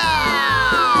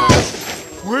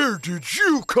 Where did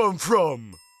you come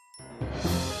from?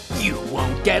 You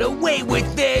won't get away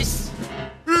with this.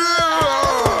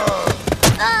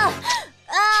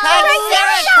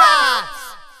 Triceratops!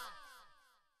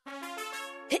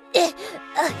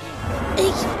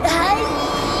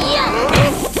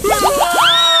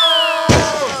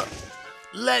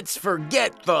 Let's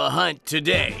forget the hunt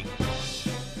today.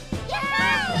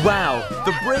 wow,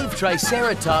 the brave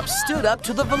Triceratops stood up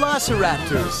to the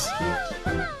velociraptors.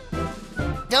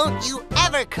 Don't you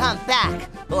ever come back,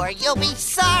 or you'll be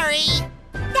sorry!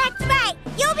 That's right!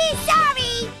 You'll be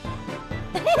sorry!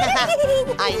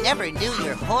 I never knew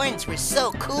your horns were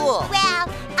so cool. Well,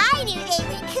 I knew they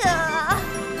were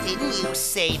cool. Didn't you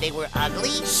say they were ugly?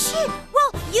 Shh!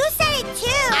 Well, you said it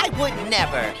too! I would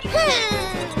never.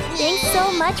 Thanks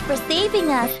so much for saving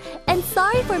us, and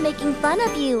sorry for making fun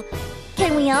of you.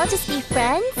 Can we all just be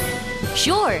friends?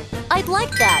 Sure, I'd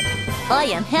like that. I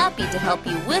am happy to help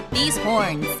you with these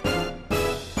horns.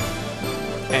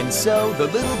 And so the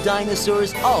little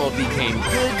dinosaurs all became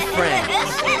good friends.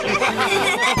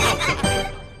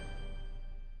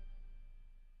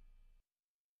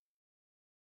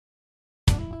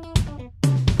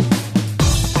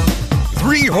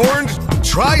 3-horned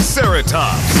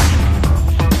Triceratops.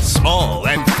 Small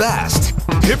and fast,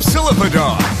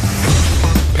 Hypsilophodon.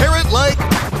 Parrot-like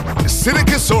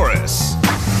Pachycephalosaurus.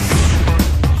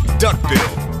 Duckbill,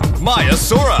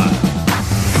 Maiasaura.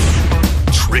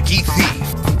 Tricky thief,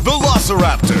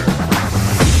 Velociraptor.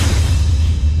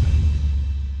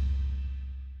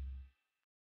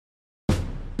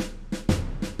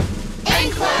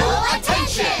 Anklo,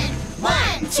 attention!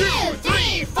 1, 2,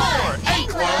 3, 4.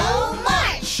 Anklo,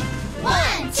 march!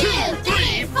 1, 2,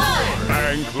 3, 4.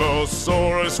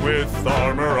 Ankylosaurus with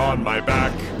armor on my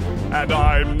back. And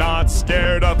I'm not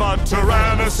scared of a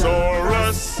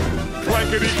Tyrannosaurus.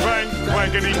 Clankety clank,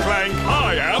 clankety clank,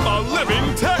 I am a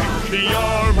living tank. The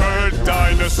armored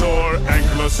dinosaur,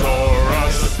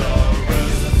 Ankylosaurus.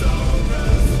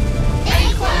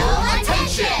 Anklo,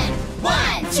 attention!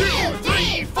 1, 2,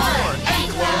 3, 4.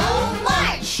 Anklo,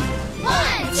 march!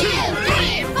 1, 2,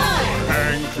 3, 4.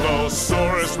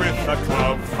 Ankylosaurus with a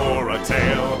club for a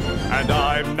tail. And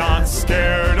I'm not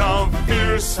scared of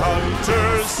fierce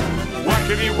hunters.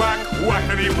 Whackety whack,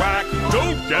 whackety whack,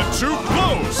 don't get too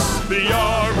close. The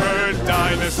armored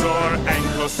dinosaur,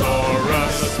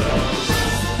 Ankylosaurus.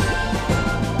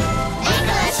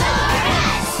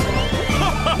 Ankylosaurus! Ha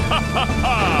ha ha ha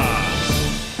ha!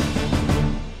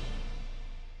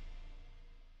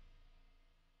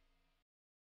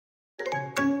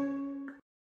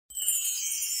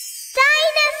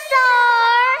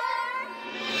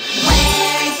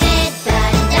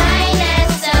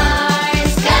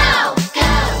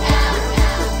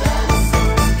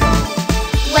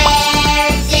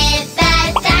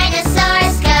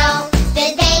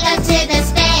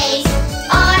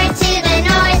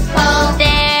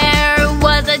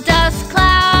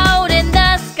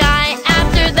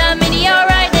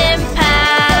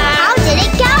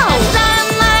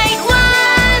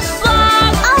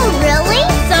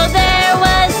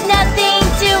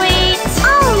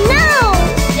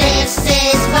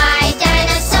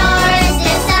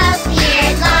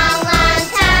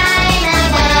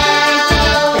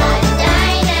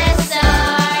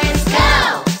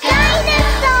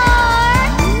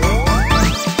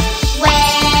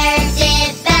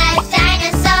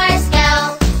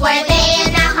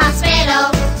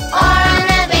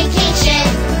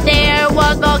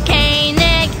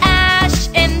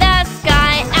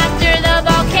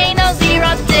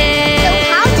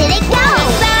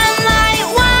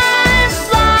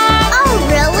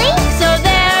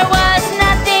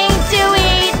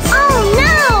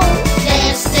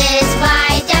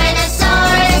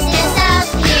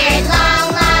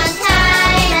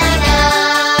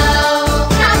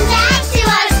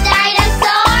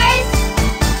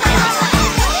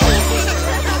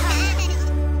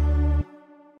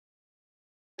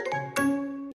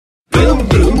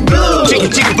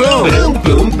 Chicka boom! Boom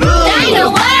boom boom! Dino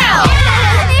World!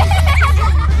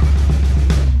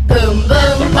 Boom boom!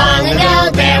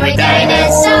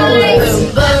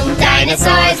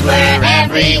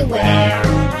 everywhere.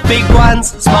 Big ones,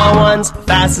 small ones,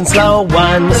 fast and slow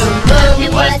ones.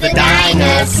 It was the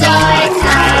dinosaur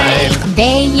time.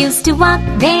 They used to walk,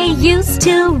 they used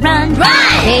to run.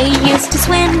 They used to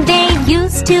swim, they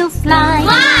used to fly.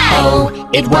 Oh,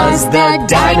 it was the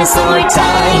dinosaur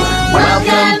time.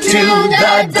 Welcome to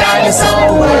the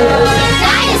dinosaur world.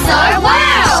 Dinosaur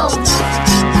world!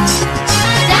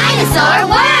 Dinosaur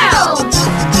world!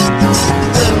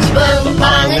 Boom, boom,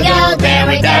 long ago there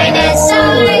were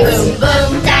dinosaurs. Boom,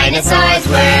 boom, dinosaurs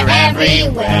were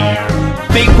everywhere.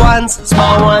 Big ones,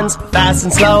 small ones, fast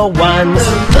and slow ones.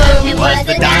 It was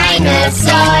the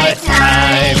dinosaur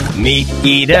time. Meat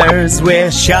eaters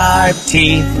with sharp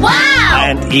teeth. Wow!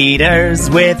 And eaters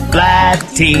with flat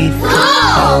teeth.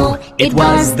 Cool! It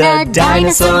was the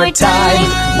dinosaur time.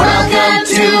 Welcome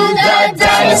to the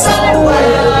dinosaur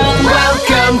world.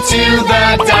 Welcome to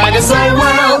the dinosaur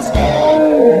world.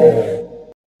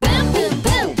 Boom, boom,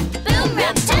 boom. Boom,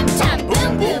 rap, tap, tap.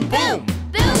 Boom, boom, boom.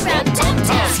 Boom, rap, tap,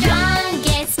 tap.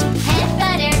 Strongest head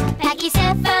butter,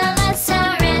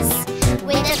 Pachycephalosaurus.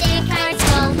 With a big hard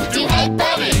skull to head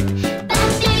butter. Bum,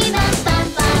 bitty, bum, bum,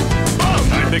 bum.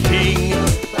 I'm the king,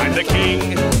 I'm the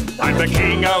king, I'm the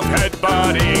king of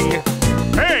headbutting.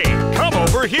 Hey, come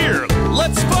over here,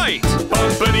 let's fight!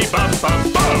 Bumpity bum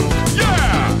bum bum,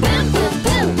 yeah! Boom, boom,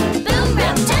 boom. Boom,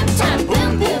 rap, tap, tap.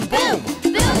 Boom, boom, boom.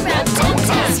 Boom, rap, tap,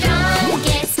 tap.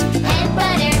 Strongest head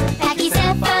butter,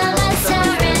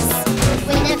 Pachycephalosaurus.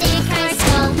 With a big hard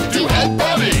skull to head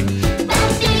butter. Bum,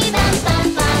 bitty, bum, bum,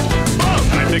 bum.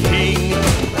 I'm the king,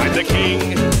 I'm the king,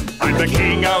 I'm the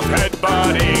king of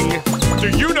headbutting. Do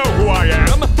you know who I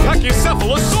am?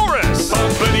 Pachycephalosaurus!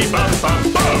 Bumpity bum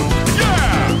bum bum,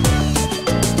 yeah!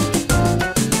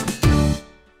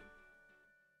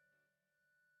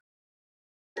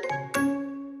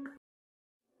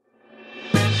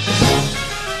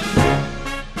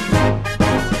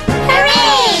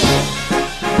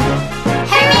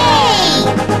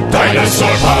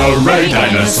 Dinosaur Parade,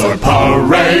 Dinosaur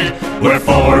Parade, we're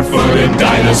four-footed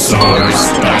dinosaurs.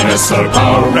 Dinosaur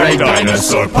Parade,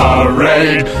 Dinosaur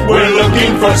Parade, we're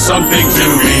looking for something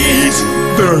to eat.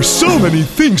 There are so many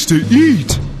things to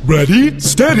eat. Ready,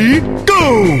 steady,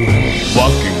 go!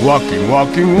 Walking, walking,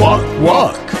 walking, walk,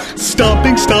 walk.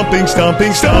 Stomping, stomping,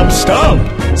 stomping, stomp, stomp.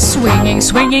 Swinging,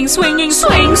 swinging, swinging,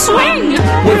 swing, swing.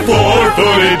 We're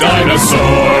four-footed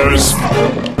dinosaurs.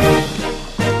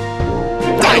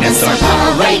 Dinosaur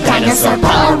Parade, Dinosaur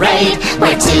Parade,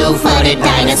 we're two-footed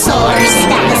dinosaurs.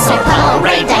 Dinosaur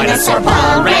Parade, Dinosaur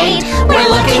Parade, we're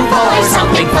looking for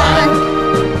something fun.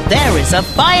 There is a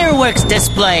fireworks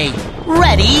display.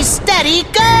 Ready, steady,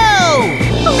 go!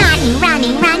 Running,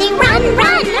 running, running, run,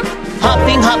 run.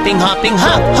 Hopping, hopping, hopping,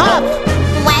 hop, hop.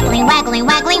 Waggling, waggling,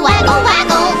 waggling, waggle,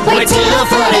 waggle. We're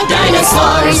two-footed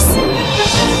dinosaurs.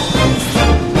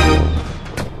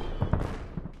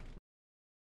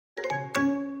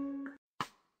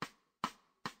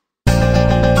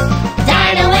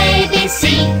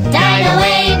 Dino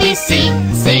ABC,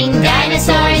 sing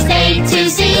dinosaurs A to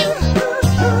Z.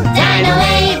 Dino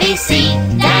ABC,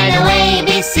 Dino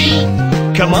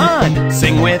ABC. Come on,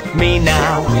 sing with me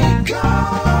now.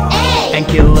 A,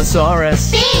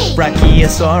 Ankylosaurus, B,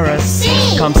 Brachiosaurus,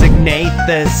 C,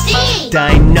 Compsognathus, D,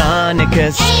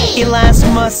 Deinonychus, E,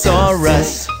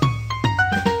 Elasmosaurus,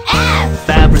 F,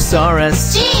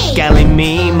 Fabrosaurus, G,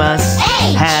 Gallimimus,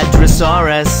 H,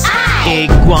 Hadrosaurus, I,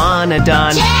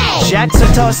 Iguanodon, J,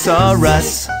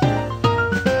 Jaxotosaurus,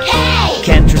 K,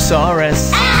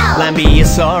 Kentrosaurus, L,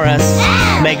 Lambeosaurus,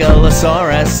 M,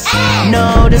 Megalosaurus, N,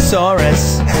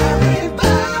 Nodosaurus.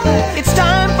 It's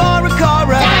time for a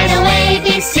chorus. Dino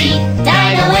ABC,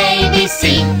 Dino ABC,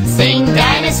 sing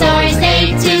dinosaurs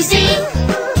A to Z.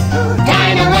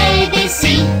 Dino ABC,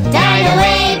 Dino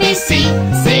ABC,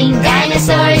 sing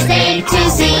dinosaurs A to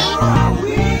Z.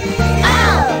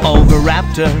 O,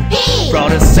 Oviraptor, P,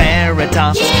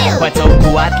 Protoceratops, Q,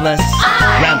 Quetzalcoatlus,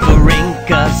 R,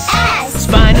 Rhamphorhynchus, S,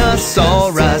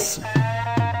 Spinosaurus,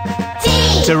 T,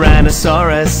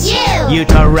 Tyrannosaurus, U,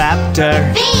 Utahraptor,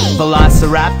 V,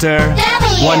 Velociraptor,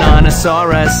 W,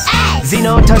 Ononosaurus, X,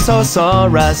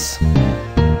 Xenotarsosaurus,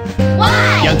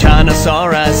 Y,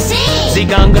 Youngchanosaurus, Z,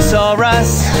 Zigongosaurus.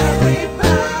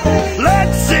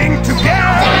 Let's sing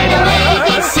together! Dino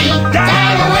ABC,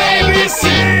 Dino ABC,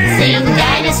 sing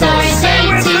dinosaurs A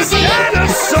to Z.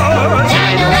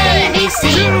 Dino ABC,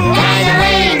 Dino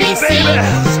ABC.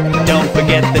 Don't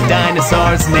forget the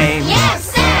dinosaurs' names.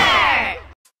 Yes, sir!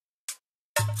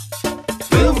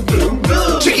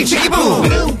 Chicky chicky boom!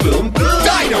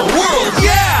 Dino World,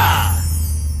 yeah!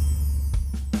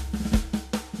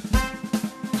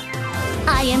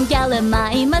 I am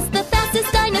Gallimimus, the fastest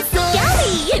fastest dinosaur.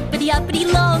 Galley! Hippity-hoppity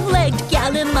long-legged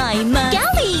Gallimimus.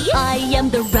 Galley! I am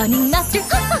the running master.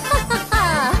 Ha ha ha ha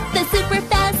ha! The super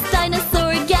fast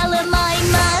dinosaur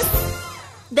Gallimimus.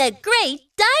 The Great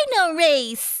Dino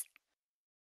Race.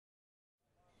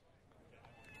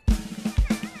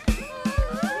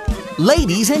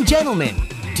 Ladies and gentlemen,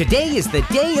 today is the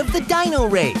day of the Dino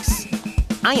Race.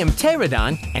 I am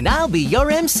Pterodon, and I'll be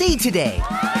your MC today.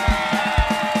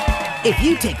 If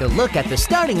you take a look at the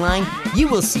starting line, you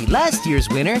will see last year's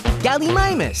winner,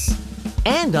 Gallimimus.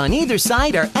 And on either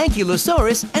side are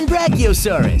Ankylosaurus and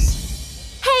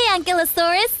Brachiosaurus. Hey,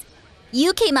 Ankylosaurus!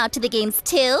 You came out to the games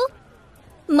too?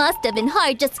 Must have been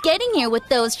hard just getting here with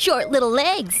those short little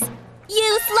legs.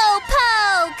 You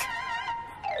slowpoke!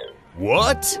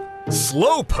 What?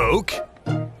 Slowpoke?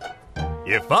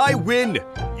 If I win,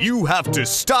 you have to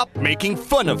stop making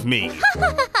fun of me.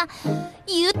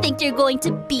 You think you're going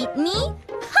to beat me?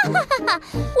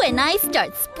 When I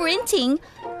start sprinting,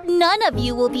 none of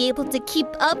you will be able to keep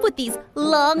up with these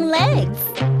long legs.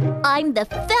 I'm the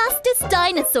fastest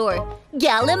dinosaur,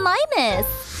 Gallimimus.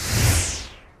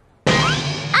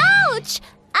 Ouch!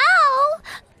 Ow!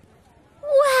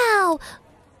 Wow!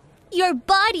 Your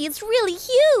body is really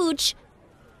huge.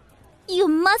 You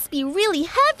must be really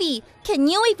heavy. Can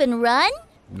you even run?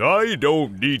 I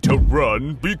don't need to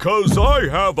run because I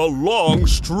have a long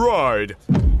stride.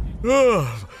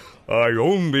 I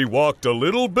only walked a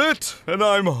little bit and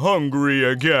I'm hungry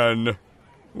again.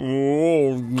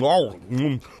 Oh,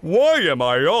 why am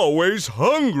I always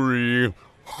hungry?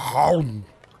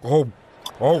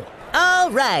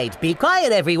 All right, be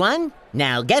quiet, everyone.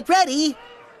 Now get ready.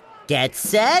 Get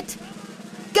set,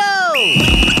 go!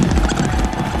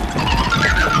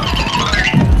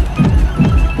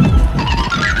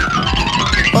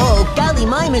 Oh,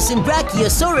 Gallimimus and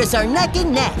Brachiosaurus are neck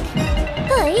and neck.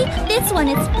 Hey, this one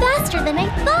is faster than I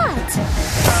thought.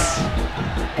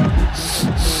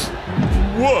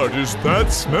 What is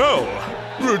that smell?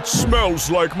 It smells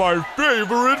like my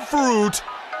favorite fruit.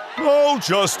 I'll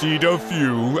just eat a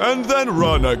few and then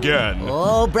run again.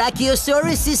 Oh,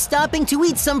 Brachiosaurus is stopping to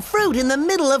eat some fruit in the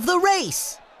middle of the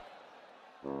race.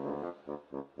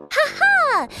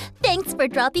 Ha-ha! Thanks for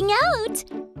dropping out.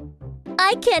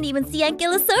 I can't even see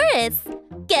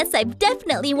Ankylosaurus. Guess I've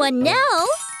definitely won now.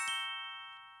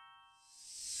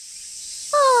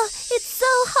 Oh, it's so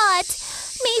hot.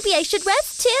 Maybe I should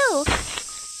rest too.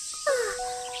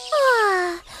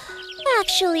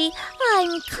 Actually,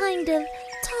 I'm kind of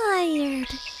tired.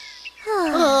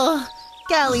 Oh,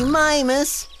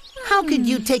 Gallimimus, how could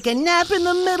you take a nap in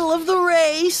the middle of the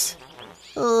race?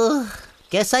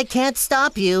 Guess I can't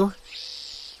stop you.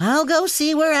 I'll go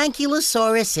see where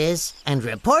Ankylosaurus is and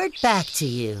report back to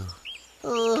you.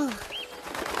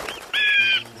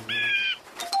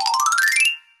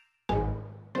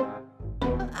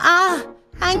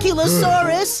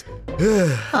 Ankylosaurus!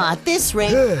 At this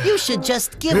rate, you should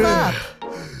just give up.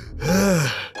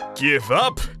 Give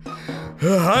up?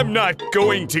 I'm not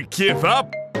going to give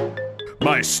up.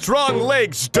 My strong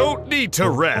legs don't need to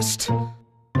rest.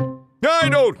 I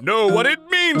don't know what it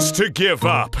means to give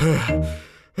up.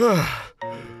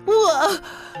 Whoa,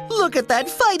 look at that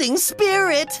fighting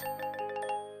spirit!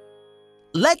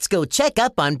 Let's go check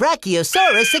up on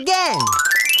Brachiosaurus again.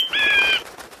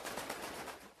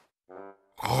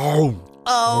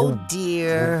 Oh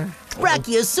dear.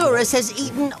 Brachiosaurus has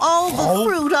eaten all the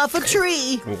fruit off a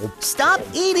tree. Stop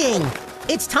eating.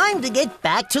 It's time to get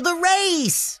back to the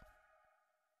race.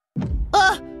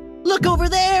 Look over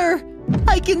there.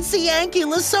 I can see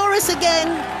Ankylosaurus again.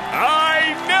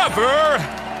 I never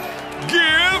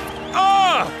give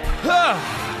up.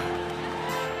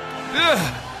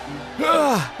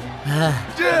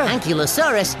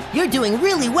 Ankylosaurus, you're doing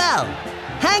really well.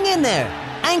 Hang in there.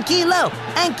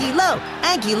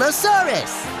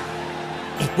 Ankylosaurus.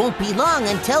 It won't be long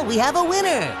until we have a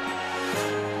winner.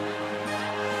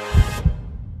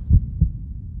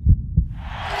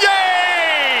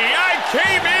 Yay! I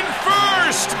came in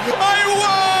first! I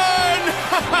won!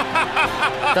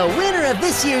 The winner of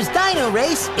this year's Dino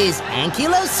Race is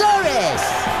Ankylosaurus.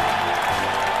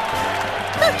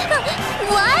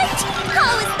 What?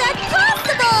 How is that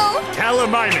possible?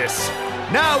 Gallimimus,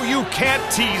 now you can't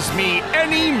tease me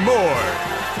anymore.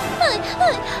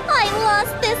 I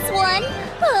lost this one.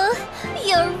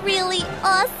 You're really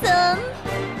awesome.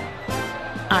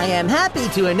 I am happy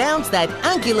to announce that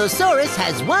Ankylosaurus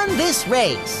has won this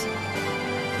race.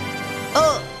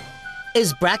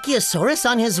 Is Brachiosaurus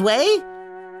on his way?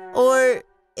 Or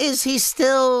is he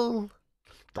still...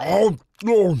 Oh,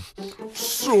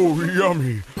 so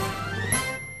yummy.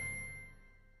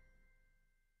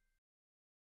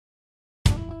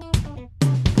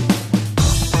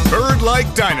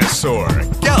 bird-like dinosaur,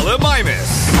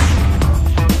 Gallimimus.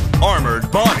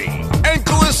 Armored body,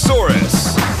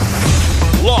 Ankylosaurus.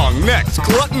 Long-necked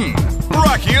glutton,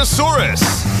 Brachiosaurus.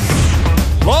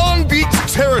 Long-beaked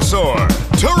pterosaur,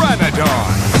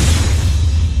 Pteranodon.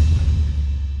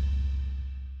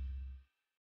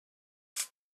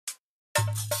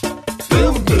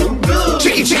 Boom, boom, boom.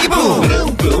 Chicky, chicky, boom.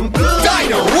 Boom, boom, boom.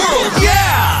 Dino World,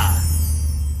 yeah!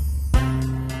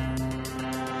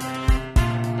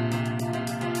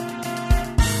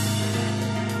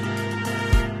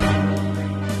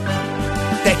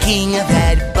 The king of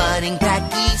head-butting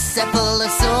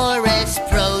Pachycephalosaurus,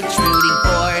 protruding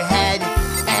forehead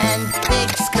and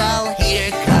big skull.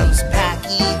 Here comes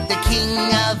Packy, the king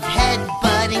of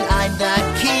head-butting. I'm the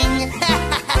king.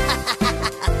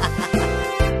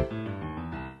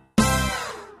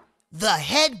 The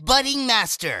head-butting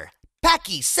master,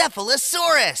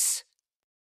 Pachycephalosaurus.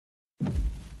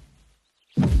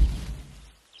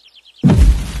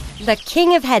 The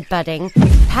king of headbutting,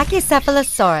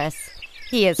 Pachycephalosaurus.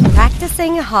 He is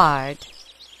practicing hard.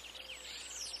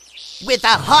 With a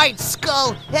hard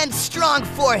skull and strong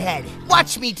forehead,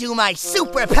 watch me do my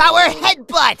superpower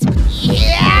headbutt!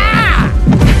 Yeah!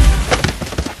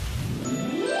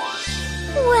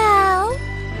 Wow!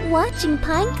 Watching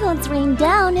pine cones rain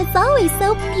down is always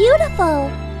so beautiful.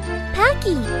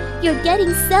 Packy, you're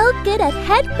getting so good at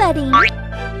headbutting.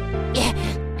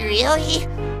 Really?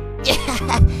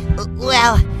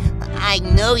 Well, I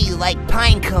know you like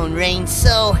pine cone rain,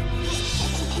 so...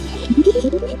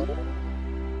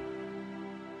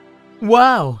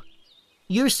 Wow,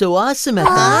 you're so awesome at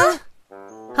that.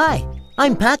 Hi,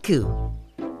 I'm Paku.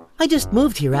 I just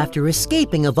moved here after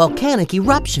escaping a volcanic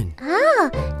eruption.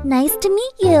 Ah, nice to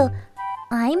meet you.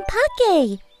 I'm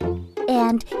Pake.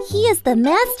 And he is the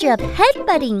master of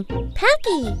headbutting,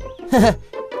 Packy.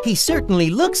 He certainly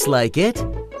looks like it.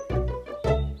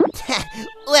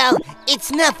 Well,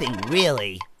 it's nothing,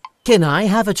 really. Can I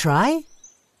have a try?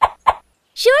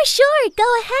 Sure,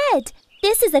 go ahead.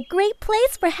 This is a great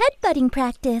place for headbutting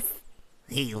practice.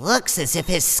 He looks as if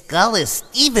his skull is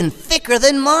even thicker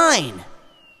than mine.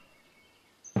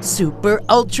 Super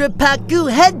Ultra Paku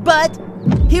Headbutt!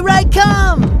 Here I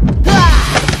come!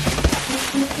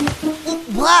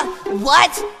 What?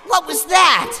 What was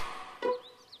that?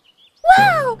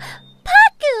 Wow!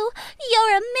 Paku!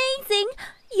 You're amazing!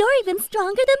 You're even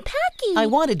stronger than Packy. I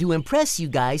wanted to impress you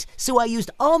guys, so I used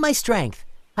all my strength.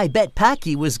 I bet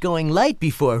Packy was going light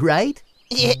before, right?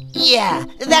 Yeah,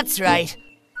 that's right.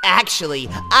 Actually,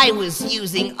 I was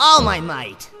using all my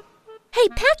might. Hey,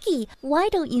 Packy, why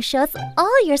don't you show us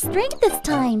all your strength this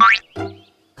time?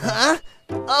 Huh?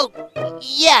 Oh,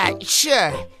 yeah,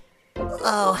 sure.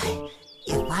 Oh,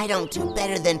 if I don't do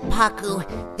better than Paku,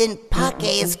 then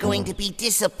Pake is going to be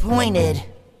disappointed.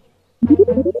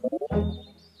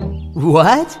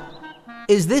 What?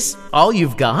 Is this all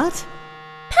you've got?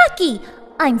 Packy,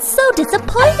 I'm so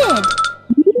disappointed.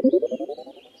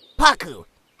 Paku,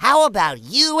 how about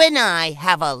you and I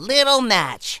have a little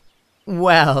match?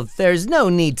 Well, there's no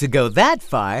need to go that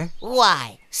far.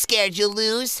 Why? Scared you'll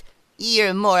lose?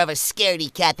 You're more of a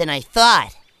scaredy cat than I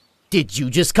thought. Did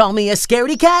you just call me a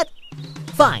scaredy cat?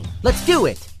 Fine, let's do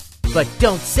it. But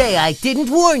don't say I didn't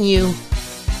warn you.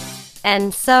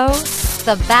 And so,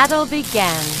 the battle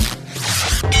began.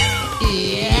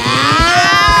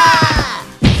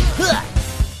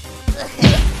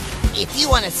 If you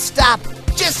want to stop,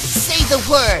 just say the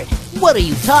word. What are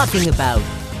you talking about?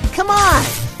 Come on!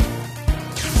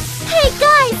 Hey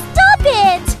guys, stop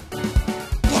it!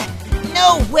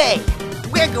 No way!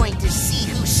 We're going to see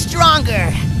who's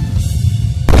stronger.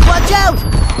 Watch out!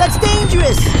 That's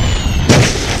dangerous!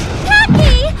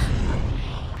 Packy!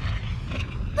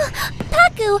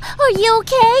 Paku, are you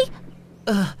okay?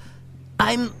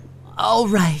 I'm all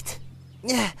right.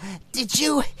 Did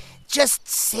you just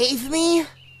save me?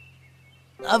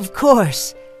 Of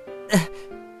course.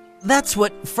 That's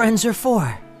what friends are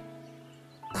for.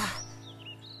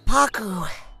 Paku.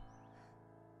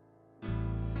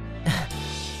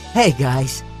 Hey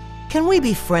guys, can we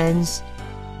be friends?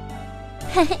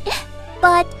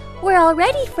 But we're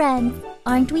already friends,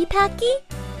 aren't we, Packy?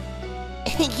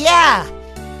 Yeah!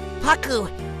 Paku,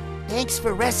 thanks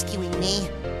for rescuing me.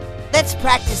 Let's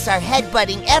practice our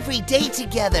headbutting every day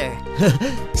together.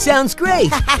 Sounds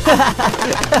great!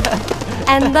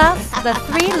 And thus, the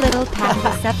three little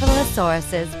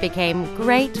Pachycephalosauruses became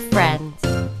great friends.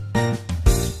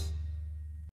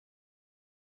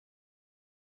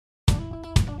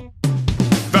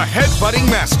 The headbutting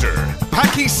master,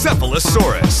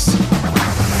 Pachycephalosaurus.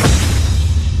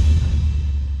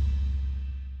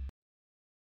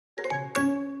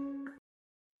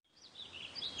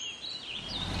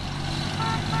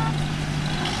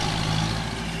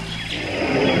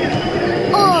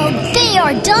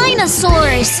 are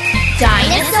dinosaurs!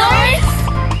 Dinosaurs?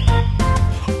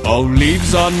 Oh,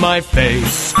 leaves on my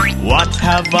face, what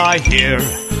have I here?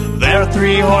 There are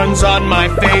 3 horns on my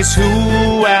face,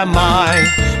 who am I?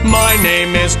 My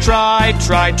name is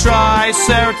Triceratops.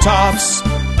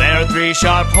 There are 3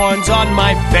 sharp horns on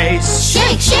my face.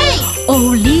 Shake, shake!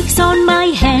 Oh, leaves on my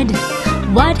head,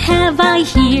 what have I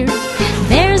here?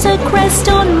 There's a crest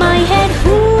on my head,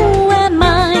 who am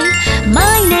I?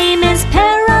 My name is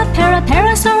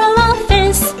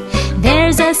Pachycephalosaurus.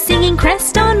 There's a singing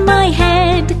crest on my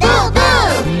head. Boo,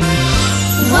 boo!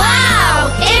 Wow,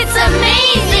 it's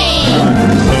amazing!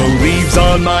 Oh, leaves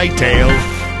on my tail,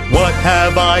 what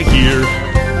have I here?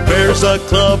 There's a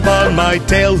club on my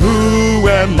tail, who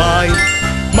am I?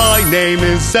 My name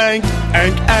is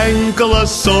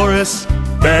Ankylosaurus.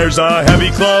 There's a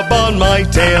heavy club on my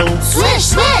tail. Swish,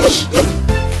 swish!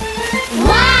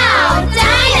 Wow,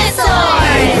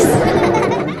 dinosaurs!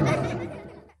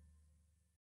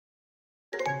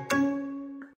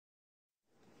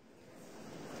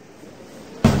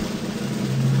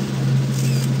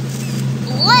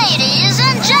 Ladies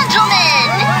and gentlemen,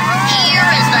 here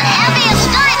is the heaviest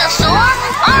dinosaur,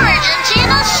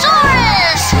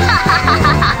 Argentinosaurus!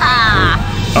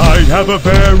 I have a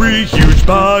very huge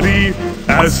body,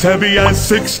 as heavy as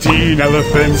 16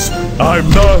 elephants. I'm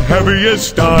the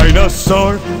heaviest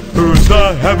dinosaur. Who's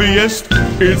the heaviest?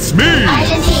 It's me!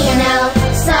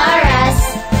 Argentinosaurus!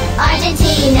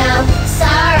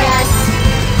 Argentinosaurus!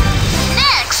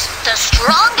 Next, the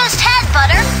strongest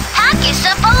headbutter,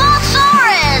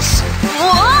 Pachycephalosaurus!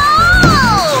 Whoa!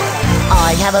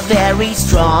 I have a very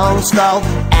strong skull,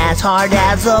 as hard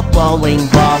as a bowling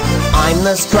ball. I'm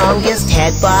the strongest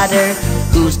headbutter.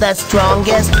 Who's the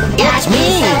strongest? It's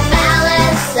me!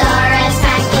 Pachycephalosaurus,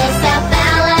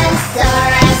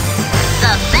 Pachycephalosaurus.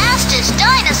 The fastest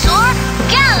dinosaur,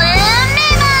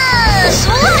 Gallimimus!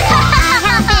 I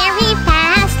have very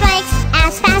fast legs,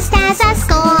 as fast as a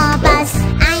school bus.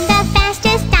 I'm the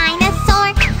fastest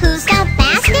dinosaur. Who's the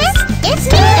fastest? It's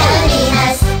me!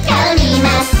 Gallimimus,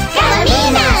 Gallimimus,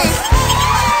 Gallimimus!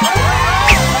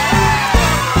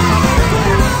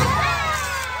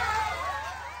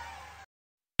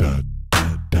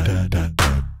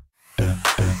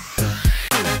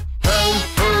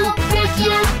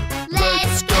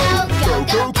 Let's go, go,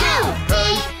 go, go!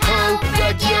 Hey ho,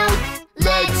 Brachio,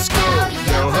 let's go,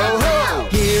 yo ho ho!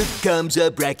 Here comes a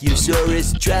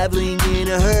Brachiosaurus traveling in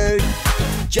a herd.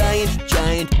 Giant,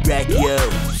 giant Brachio.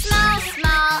 Small,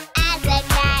 small as a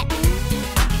cat.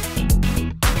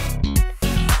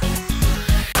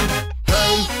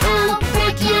 Hey ho,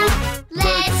 Brachio,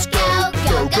 let's go,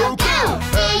 go, go, go!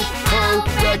 Hey ho,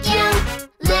 Brachio,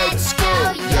 let's go,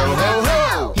 yo ho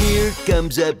ho! Here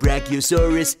comes a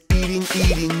Brachiosaurus, eating,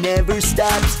 eating, never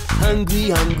stops. Hungry,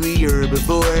 hungry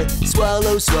herbivore.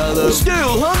 Swallow, swallow.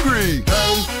 Still hungry!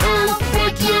 Hey ho,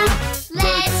 Brachio,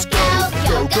 let's go,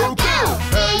 go, go, go!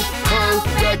 Hey ho,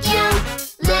 Brachio,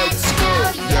 let's go,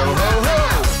 yo ho ho!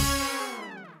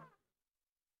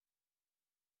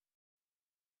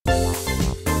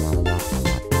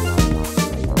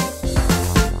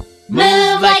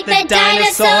 Move like the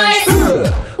dinosaurs!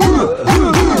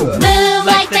 Move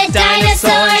like the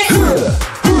dinosaurs!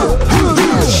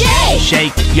 Shake!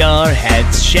 Shake your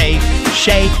heads, shake,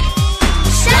 shake.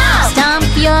 Stomp! Stomp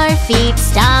your feet,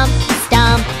 stomp,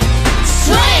 stomp.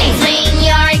 Swing! Swing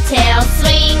your tail,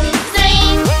 swing,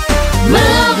 swing!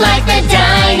 Move like the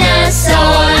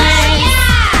dinosaurs!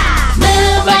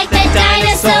 Move like the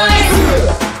dinosaurs!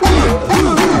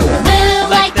 Move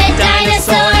like the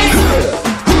dinosaurs!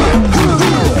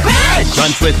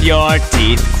 Crunch with your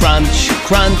teeth, crunch,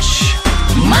 crunch.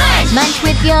 Munch! Munch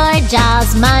with your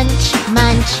jaws, munch,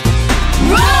 munch.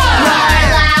 Roar! Roar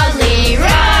loudly,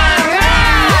 roar,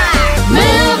 roar!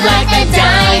 Move like the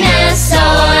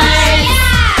dinosaurs!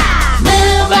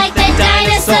 Move like the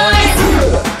dinosaurs!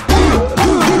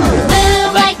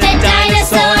 Move like the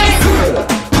dinosaurs!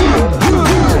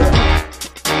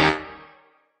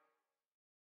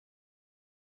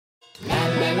 La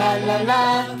la la la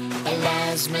la,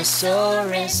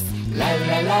 Elasmosaurus. La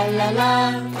la la la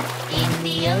la, in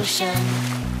the ocean.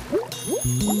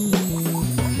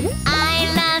 I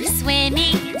love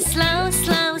swimming, slow,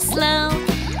 slow, slow.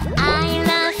 I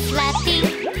love flapping,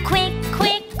 quick,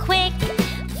 quick, quick.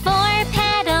 4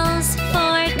 pedals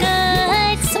for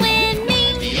good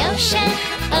swimming. The ocean,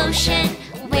 ocean,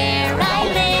 where I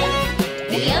live.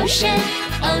 The ocean,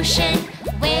 ocean,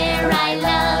 where I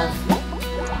love.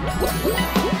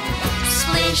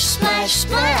 Splish, splash,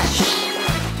 splash.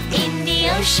 In the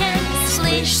ocean,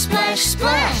 splish, splash,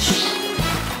 splash.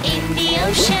 In the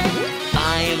ocean,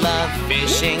 I love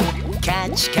fishing,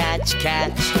 catch, catch,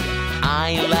 catch.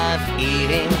 I love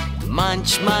eating.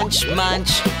 Munch, munch,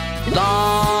 munch.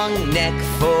 Long neck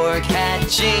for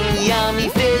catching yummy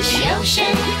fish. The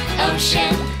ocean,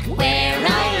 ocean, where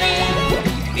I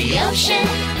live. The ocean,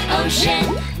 ocean,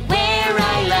 where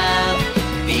I love.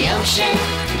 The ocean,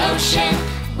 ocean,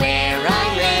 where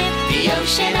I live. The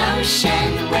ocean,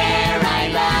 ocean, where I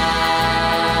love.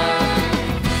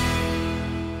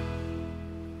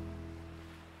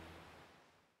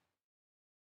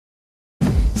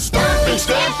 Stomping,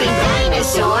 stamping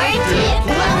dinosaur,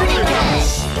 Diplodocus.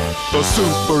 The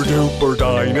super duper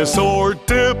dinosaur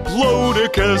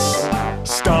Diplodocus.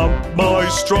 Stomp my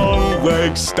strong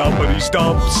legs, stompity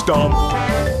stomp stomp.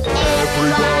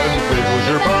 Everyone wiggle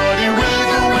your body,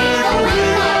 wiggle, wiggle,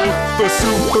 wiggle. The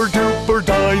super duper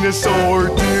dinosaur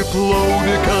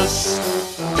Diplodocus.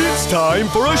 It's time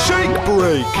for a shake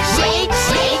break. Shake,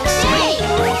 shake, shake.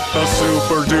 The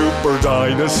super duper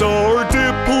dinosaur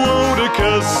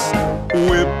Diplodocus.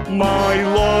 Whip my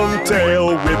long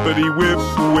tail, whippity whip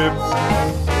whip.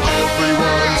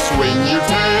 Everyone swing your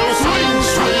tail, swing,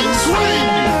 swing, swing.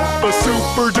 The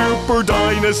super duper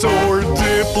dinosaur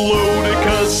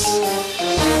Diplodocus.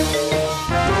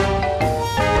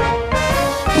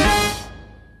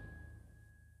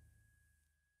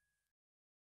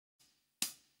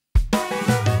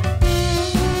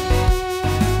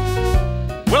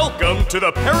 Welcome to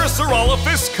the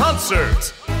Pachycephalosaurus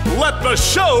concert. Let the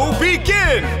show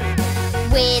begin!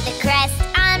 With a crest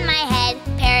on my head,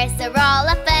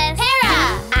 Pachycephalosaurus.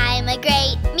 Para! I'm a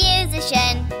great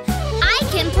musician. I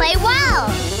can play well.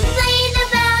 Play the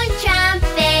bone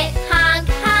trumpet, honk,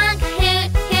 honk, hoot,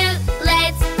 hoot.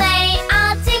 Let's play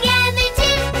all together,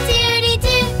 toot, tooty,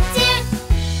 toot, toot.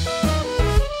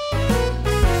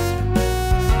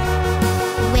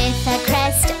 With a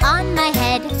crest on my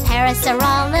head,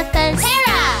 Pachycephalosaurus.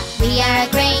 Para! We are a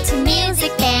great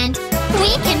music band.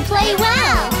 We can play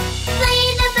well.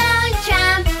 Play the bone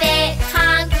trumpet,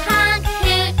 honk, honk,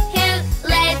 hoot, hoot.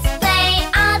 Let's play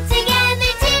all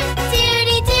together, toot,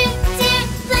 tooty, toot, toot.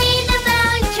 Play the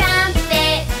bone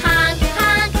trumpet, honk,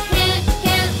 honk, hoot,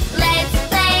 hoot. Let's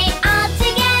play all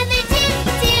together, toot,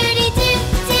 tooty, toot,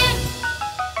 toot.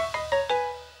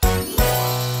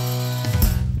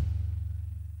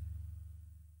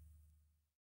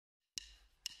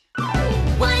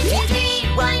 1, 2,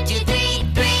 3, 1, 2, 3.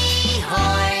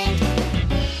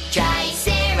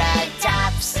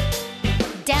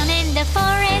 Down in the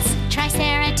forest,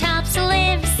 Triceratops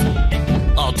lives.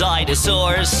 All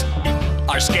dinosaurs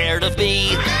are scared of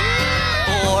me,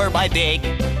 or my big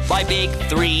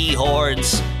 3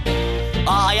 horns.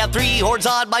 I have 3 horns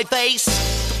on my face,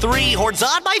 3 horns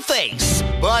on my face,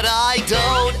 but I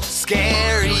don't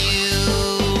scare you.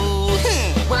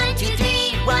 1, 2,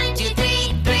 3, 1, 2,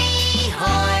 3,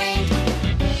 3-horned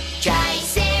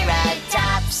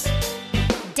Triceratops.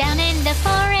 Down in the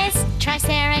forest,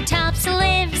 Triceratops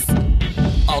lives.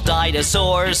 All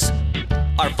dinosaurs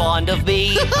are fond of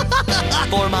me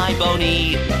for my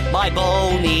bony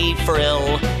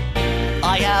frill.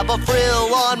 I have a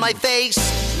frill on my face,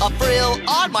 a frill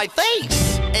on my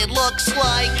face. It looks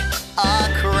like a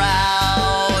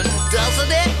crown,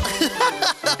 doesn't it?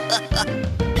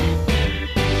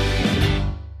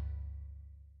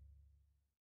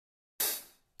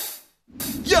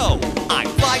 Yo, I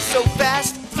fly so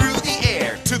fast through the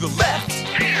air, to the left,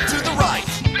 to the right.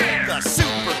 The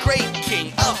super great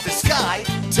king of the sky,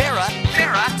 Pteranodon.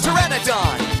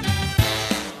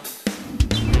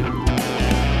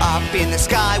 Up in the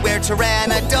sky where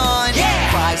Pteranodon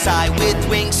flies high with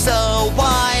wings so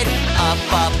wide. Up,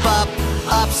 up, up,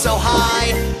 up so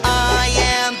high. I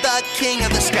am the king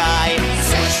of the sky.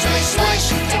 Swish, swish,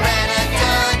 swish,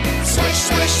 Pteranodon. Swish,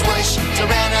 swish, swish,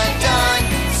 Pteranodon.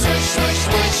 Swish, swish,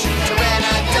 swish,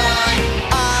 Pteranodon.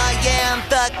 I am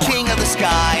the king of the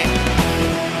sky.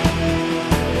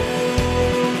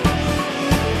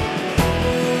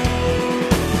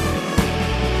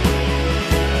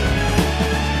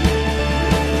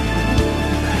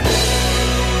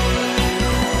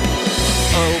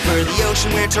 Over the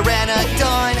ocean where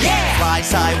Pteranodon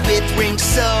flies high with wings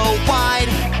so wide.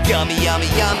 Yummy, yummy,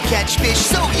 yum, catch fish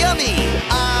so yummy.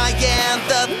 I am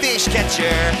the fish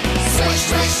catcher. Swish,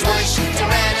 swish, swish,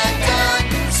 Pteranodon.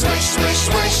 Swish, swish,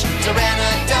 swish,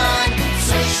 Pteranodon.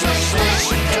 Swish, swish, swish,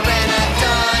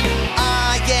 Pteranodon.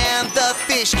 I am the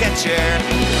fish catcher.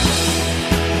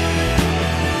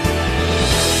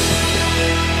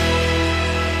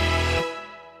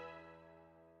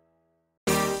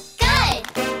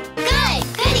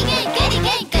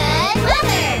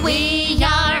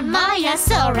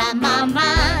 Sora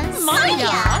mamas.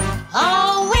 Maya!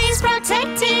 Always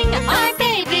protecting our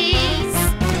babies.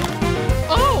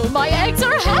 Oh, my eggs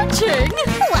are hatching!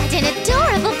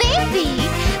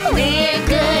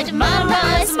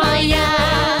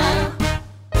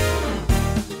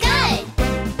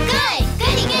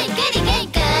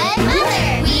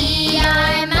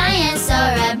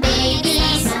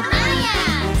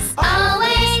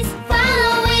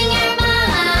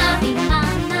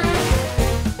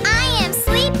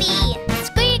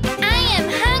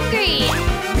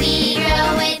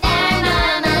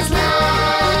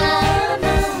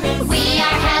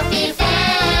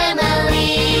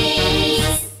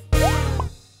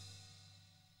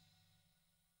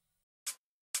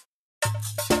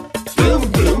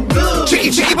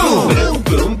 boom! Boom,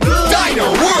 boom, boom!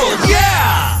 Dino World,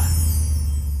 yeah!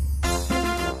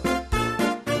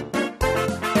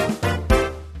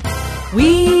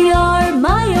 We are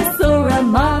Maya-Sora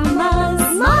mamas.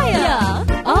 Maya!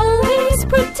 Always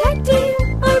protecting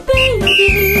our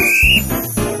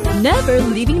babies. Never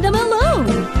leaving them alone.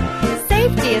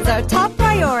 Safety is our top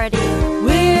priority.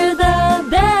 We're the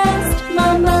best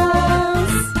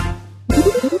mamas.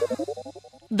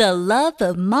 The love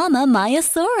of Mama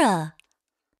Maya-Sora.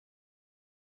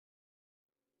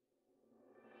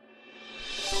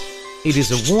 It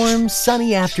is a warm,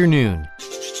 sunny afternoon,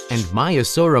 and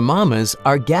Maya-Sora mamas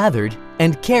are gathered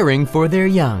and caring for their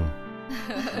young.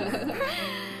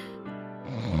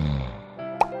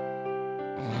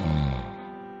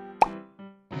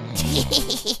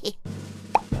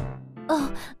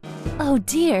 Oh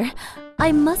dear,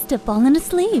 I must have fallen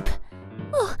asleep.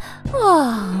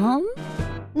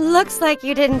 Looks like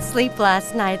you didn't sleep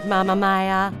last night, Mama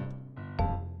Maya.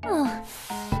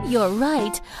 You're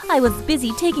right. I was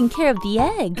busy taking care of the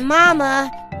egg.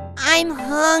 Mama, I'm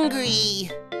hungry.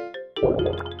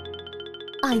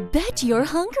 I bet you're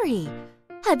hungry.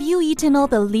 Have you eaten all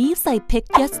the leaves I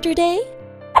picked yesterday?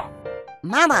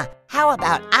 Mama, how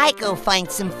about I go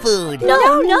find some food?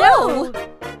 No!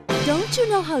 Don't you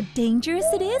know how dangerous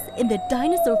it is in the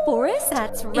dinosaur forest?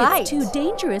 That's right. It's too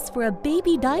dangerous for a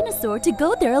baby dinosaur to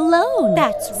go there alone.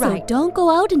 That's right. So don't go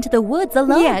out into the woods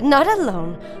alone. Yeah, not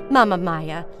alone. Mama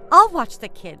Maya, I'll watch the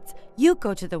kids. You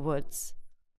go to the woods.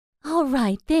 All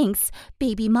right, thanks.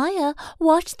 Baby Maya,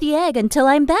 watch the egg until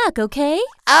I'm back, okay?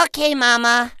 Okay,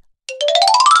 Mama.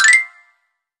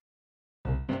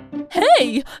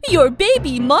 Hey, your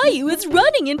baby Mayu is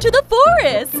running into the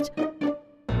forest.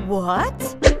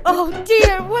 What? Oh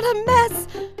dear, what a mess!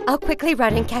 I'll quickly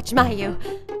run and catch Mayu.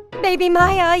 Baby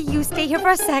Maya, you stay here for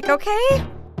a sec, okay?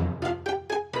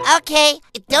 Okay,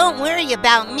 don't worry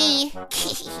about me.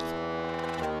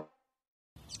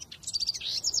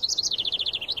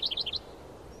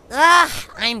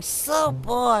 I'm so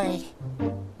bored.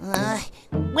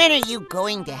 When are you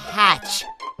going to hatch?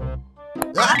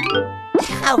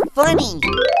 How funny!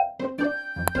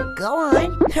 Go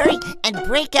on, hurry, and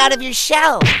break out of your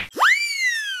shell.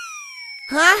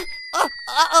 Huh?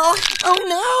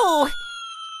 Oh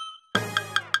no!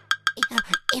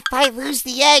 If I lose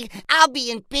the egg, I'll be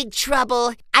in big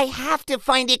trouble. I have to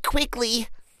find it quickly.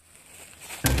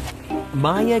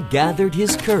 Maya gathered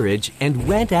his courage and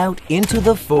went out into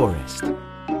the forest.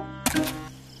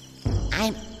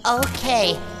 I'm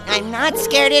okay. I'm not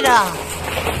scared at all.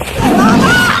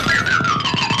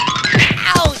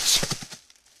 Ouch!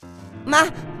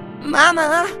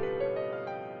 Mama?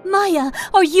 Maya,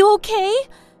 are you okay?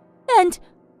 And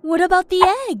what about the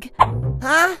egg?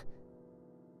 Huh?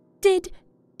 Did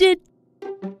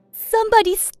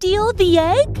somebody steal the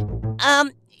egg?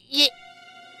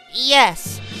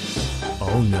 Yes.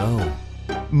 Oh no.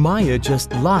 Maya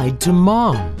just lied to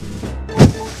Mom.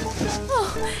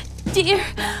 Oh, dear.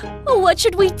 What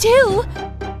should we do?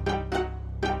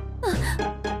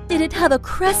 Did it have a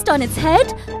crest on its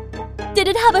head? Did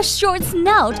it have a short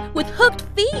snout with hooked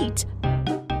feet?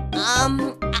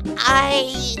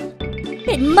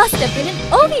 It must have been an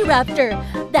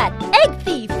oviraptor, that egg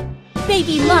thief.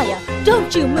 Baby Maya,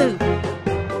 don't you move.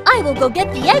 I will go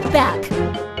get the egg back.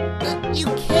 You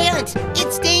can't.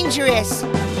 It's dangerous.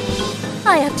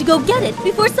 I have to go get it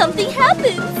before something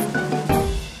happens.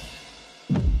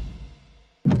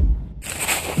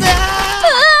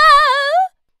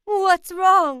 What's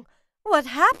wrong? What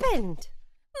happened?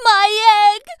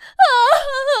 My egg!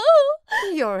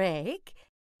 Oh. Your egg?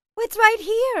 It's right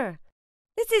here.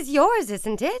 This is yours,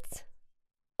 isn't it?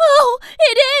 Oh,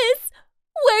 it is!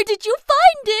 Where did you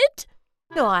find it?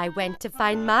 No, I went to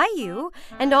find Mayu,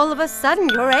 and all of a sudden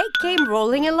your egg came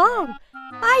rolling along.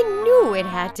 I knew it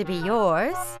had to be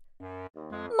yours.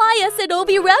 Maya said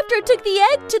Oviraptor took the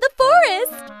egg to the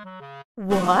forest.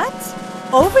 What?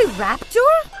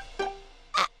 Oviraptor?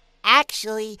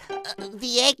 Actually,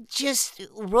 the egg just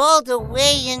rolled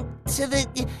away into the...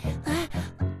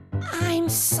 I'm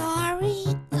sorry.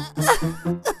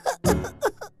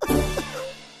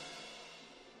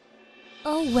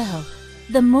 Oh well,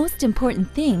 the most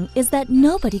important thing is that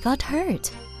nobody got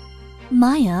hurt.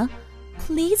 Maya,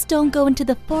 please don't go into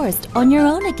the forest on your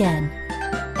own again.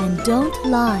 And don't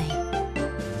lie.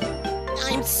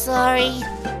 I'm sorry.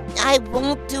 I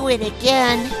won't do it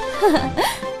again.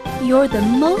 You're the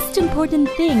most important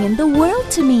thing in the world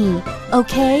to me,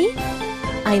 okay?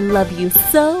 I love you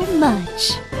so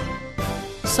much.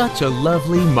 Such a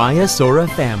lovely Maya-Sora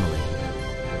family.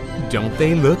 Don't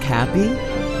they look happy?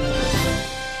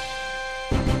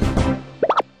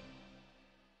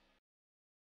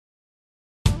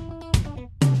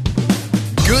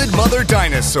 good mother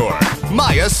dinosaur,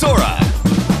 Maiasaura.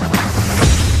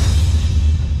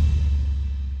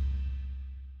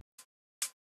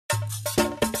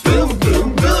 Boom,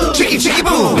 boom, boom. Chicky, chicky,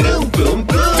 boom. Boom, boom,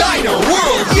 boom. Dino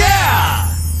World, yeah!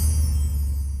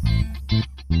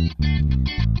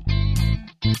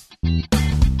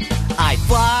 I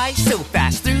fly so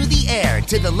fast through the air.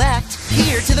 To the left,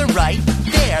 here to the right.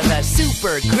 There, the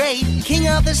super great king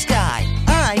of the sky.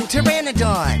 I'm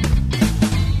Pteranodon.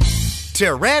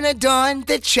 Pteranodon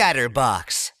the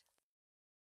Chatterbox.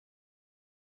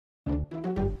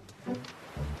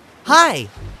 Hi,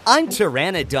 I'm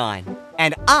Pteranodon,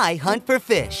 and I hunt for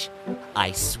fish.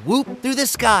 I swoop through the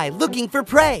sky looking for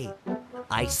prey.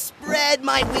 I spread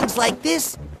my wings like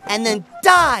this and then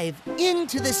dive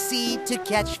into the sea to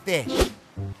catch fish.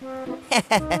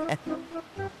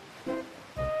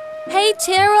 Hey,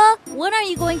 Tara, when are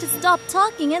you going to stop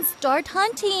talking and start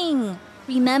hunting?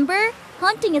 Remember,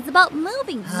 hunting is about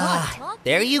moving, not talking.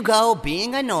 There you go,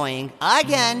 being annoying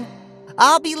again.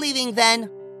 I'll be leaving then.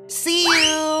 See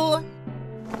you!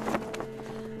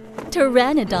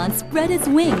 Pteranodon spread his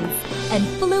wings and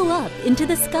flew up into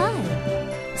the sky.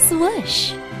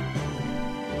 Swoosh!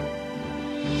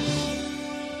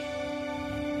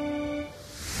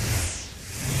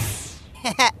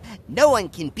 No one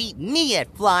can beat me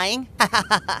at flying. Tara,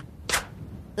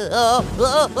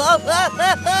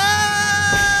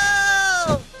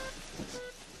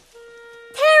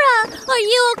 are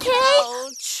you okay?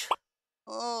 Ouch.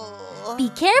 Oh. Be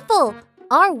careful.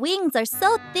 Our wings are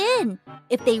so thin.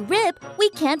 If they rip, we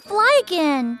can't fly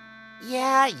again.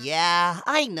 Yeah,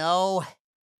 I know.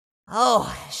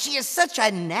 Oh, she is such a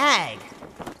nag.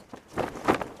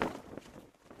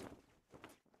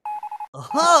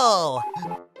 Oh,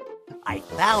 I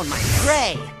found my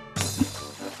prey.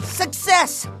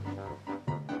 Success!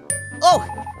 Oh,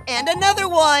 and another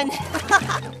one!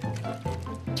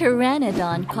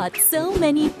 Pteranodon caught so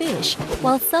many fish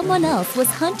while someone else was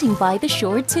hunting by the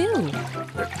shore too.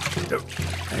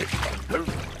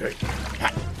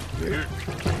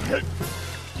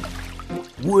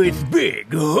 With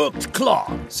big hooked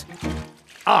claws,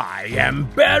 I am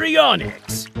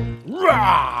Baryonyx.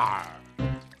 Roar!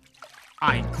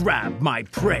 I grab my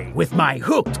prey with my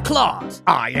hooked claws.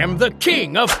 I am the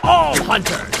king of all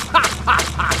hunters. Ha ha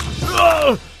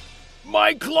ha!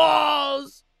 My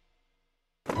claws!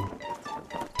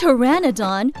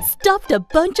 Pteranodon stuffed a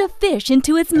bunch of fish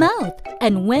into his mouth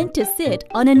and went to sit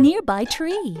on a nearby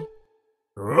tree.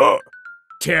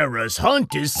 Tara's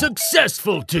hunt is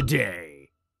successful today.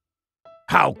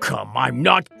 How come I'm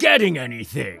not getting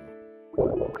anything?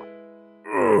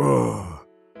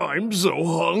 I'm so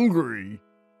hungry.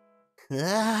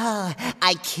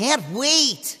 I can't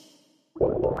wait.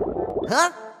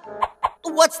 Huh?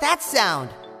 What's that sound?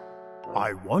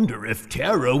 I wonder if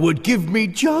Tara would give me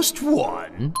just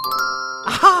one.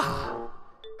 Aha!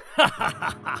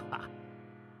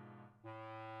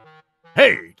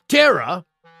 Hey, Tara!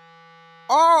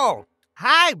 Oh,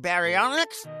 hi,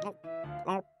 Baryonyx.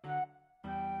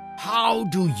 How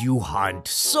do you hunt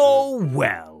so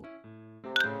well?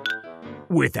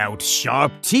 Without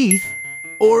sharp teeth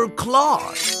or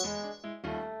claws?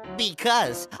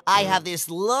 Because I have this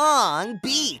long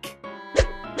beak.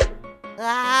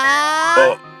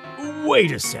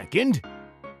 Wait a second.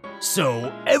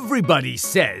 So everybody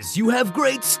says you have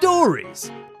great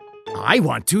stories. I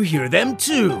want to hear them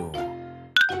too.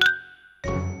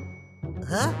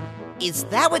 Huh? Is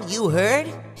that what you heard?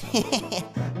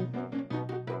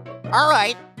 All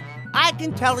right, I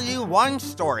can tell you one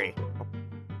story.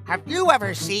 Have you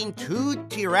ever seen two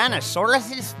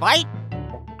Tyrannosauruses fight?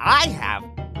 I have.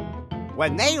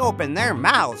 When they open their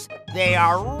mouths, they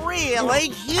are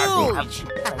really huge.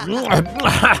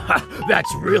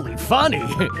 That's really funny.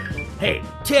 Hey,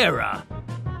 Tara,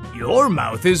 your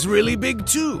mouth is really big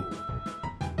too.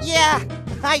 Yeah,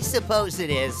 I suppose it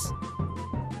is.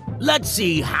 Let's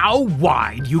see how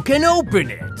wide you can open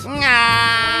it.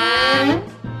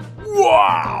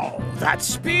 Wow,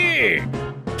 that's big.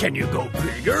 Can you go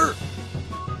bigger?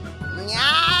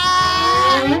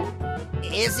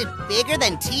 Is it bigger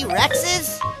than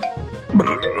T-Rex's?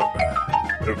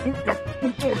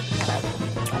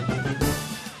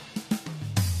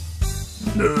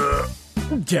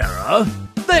 Tara,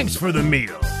 thanks for the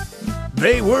meal.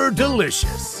 They were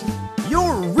delicious.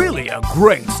 You're really a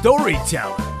great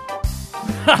storyteller.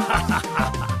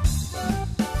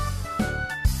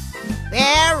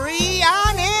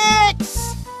 Baryonyx!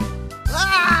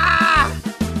 Ah!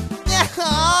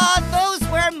 Oh, those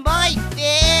were my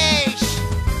fish!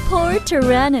 Poor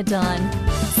Pteranodon,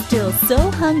 still so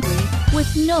hungry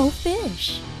with no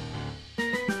fish.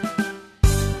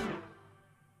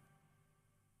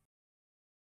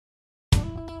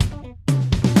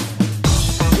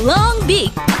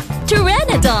 beak,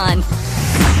 Pteranodon.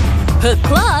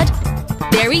 Hook-clawed,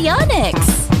 Baryonyx.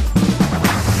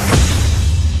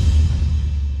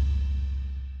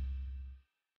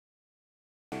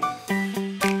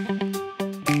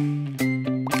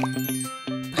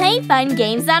 Play fun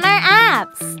games on our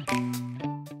apps.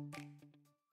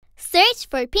 Search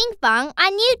for Pinkfong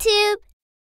on YouTube.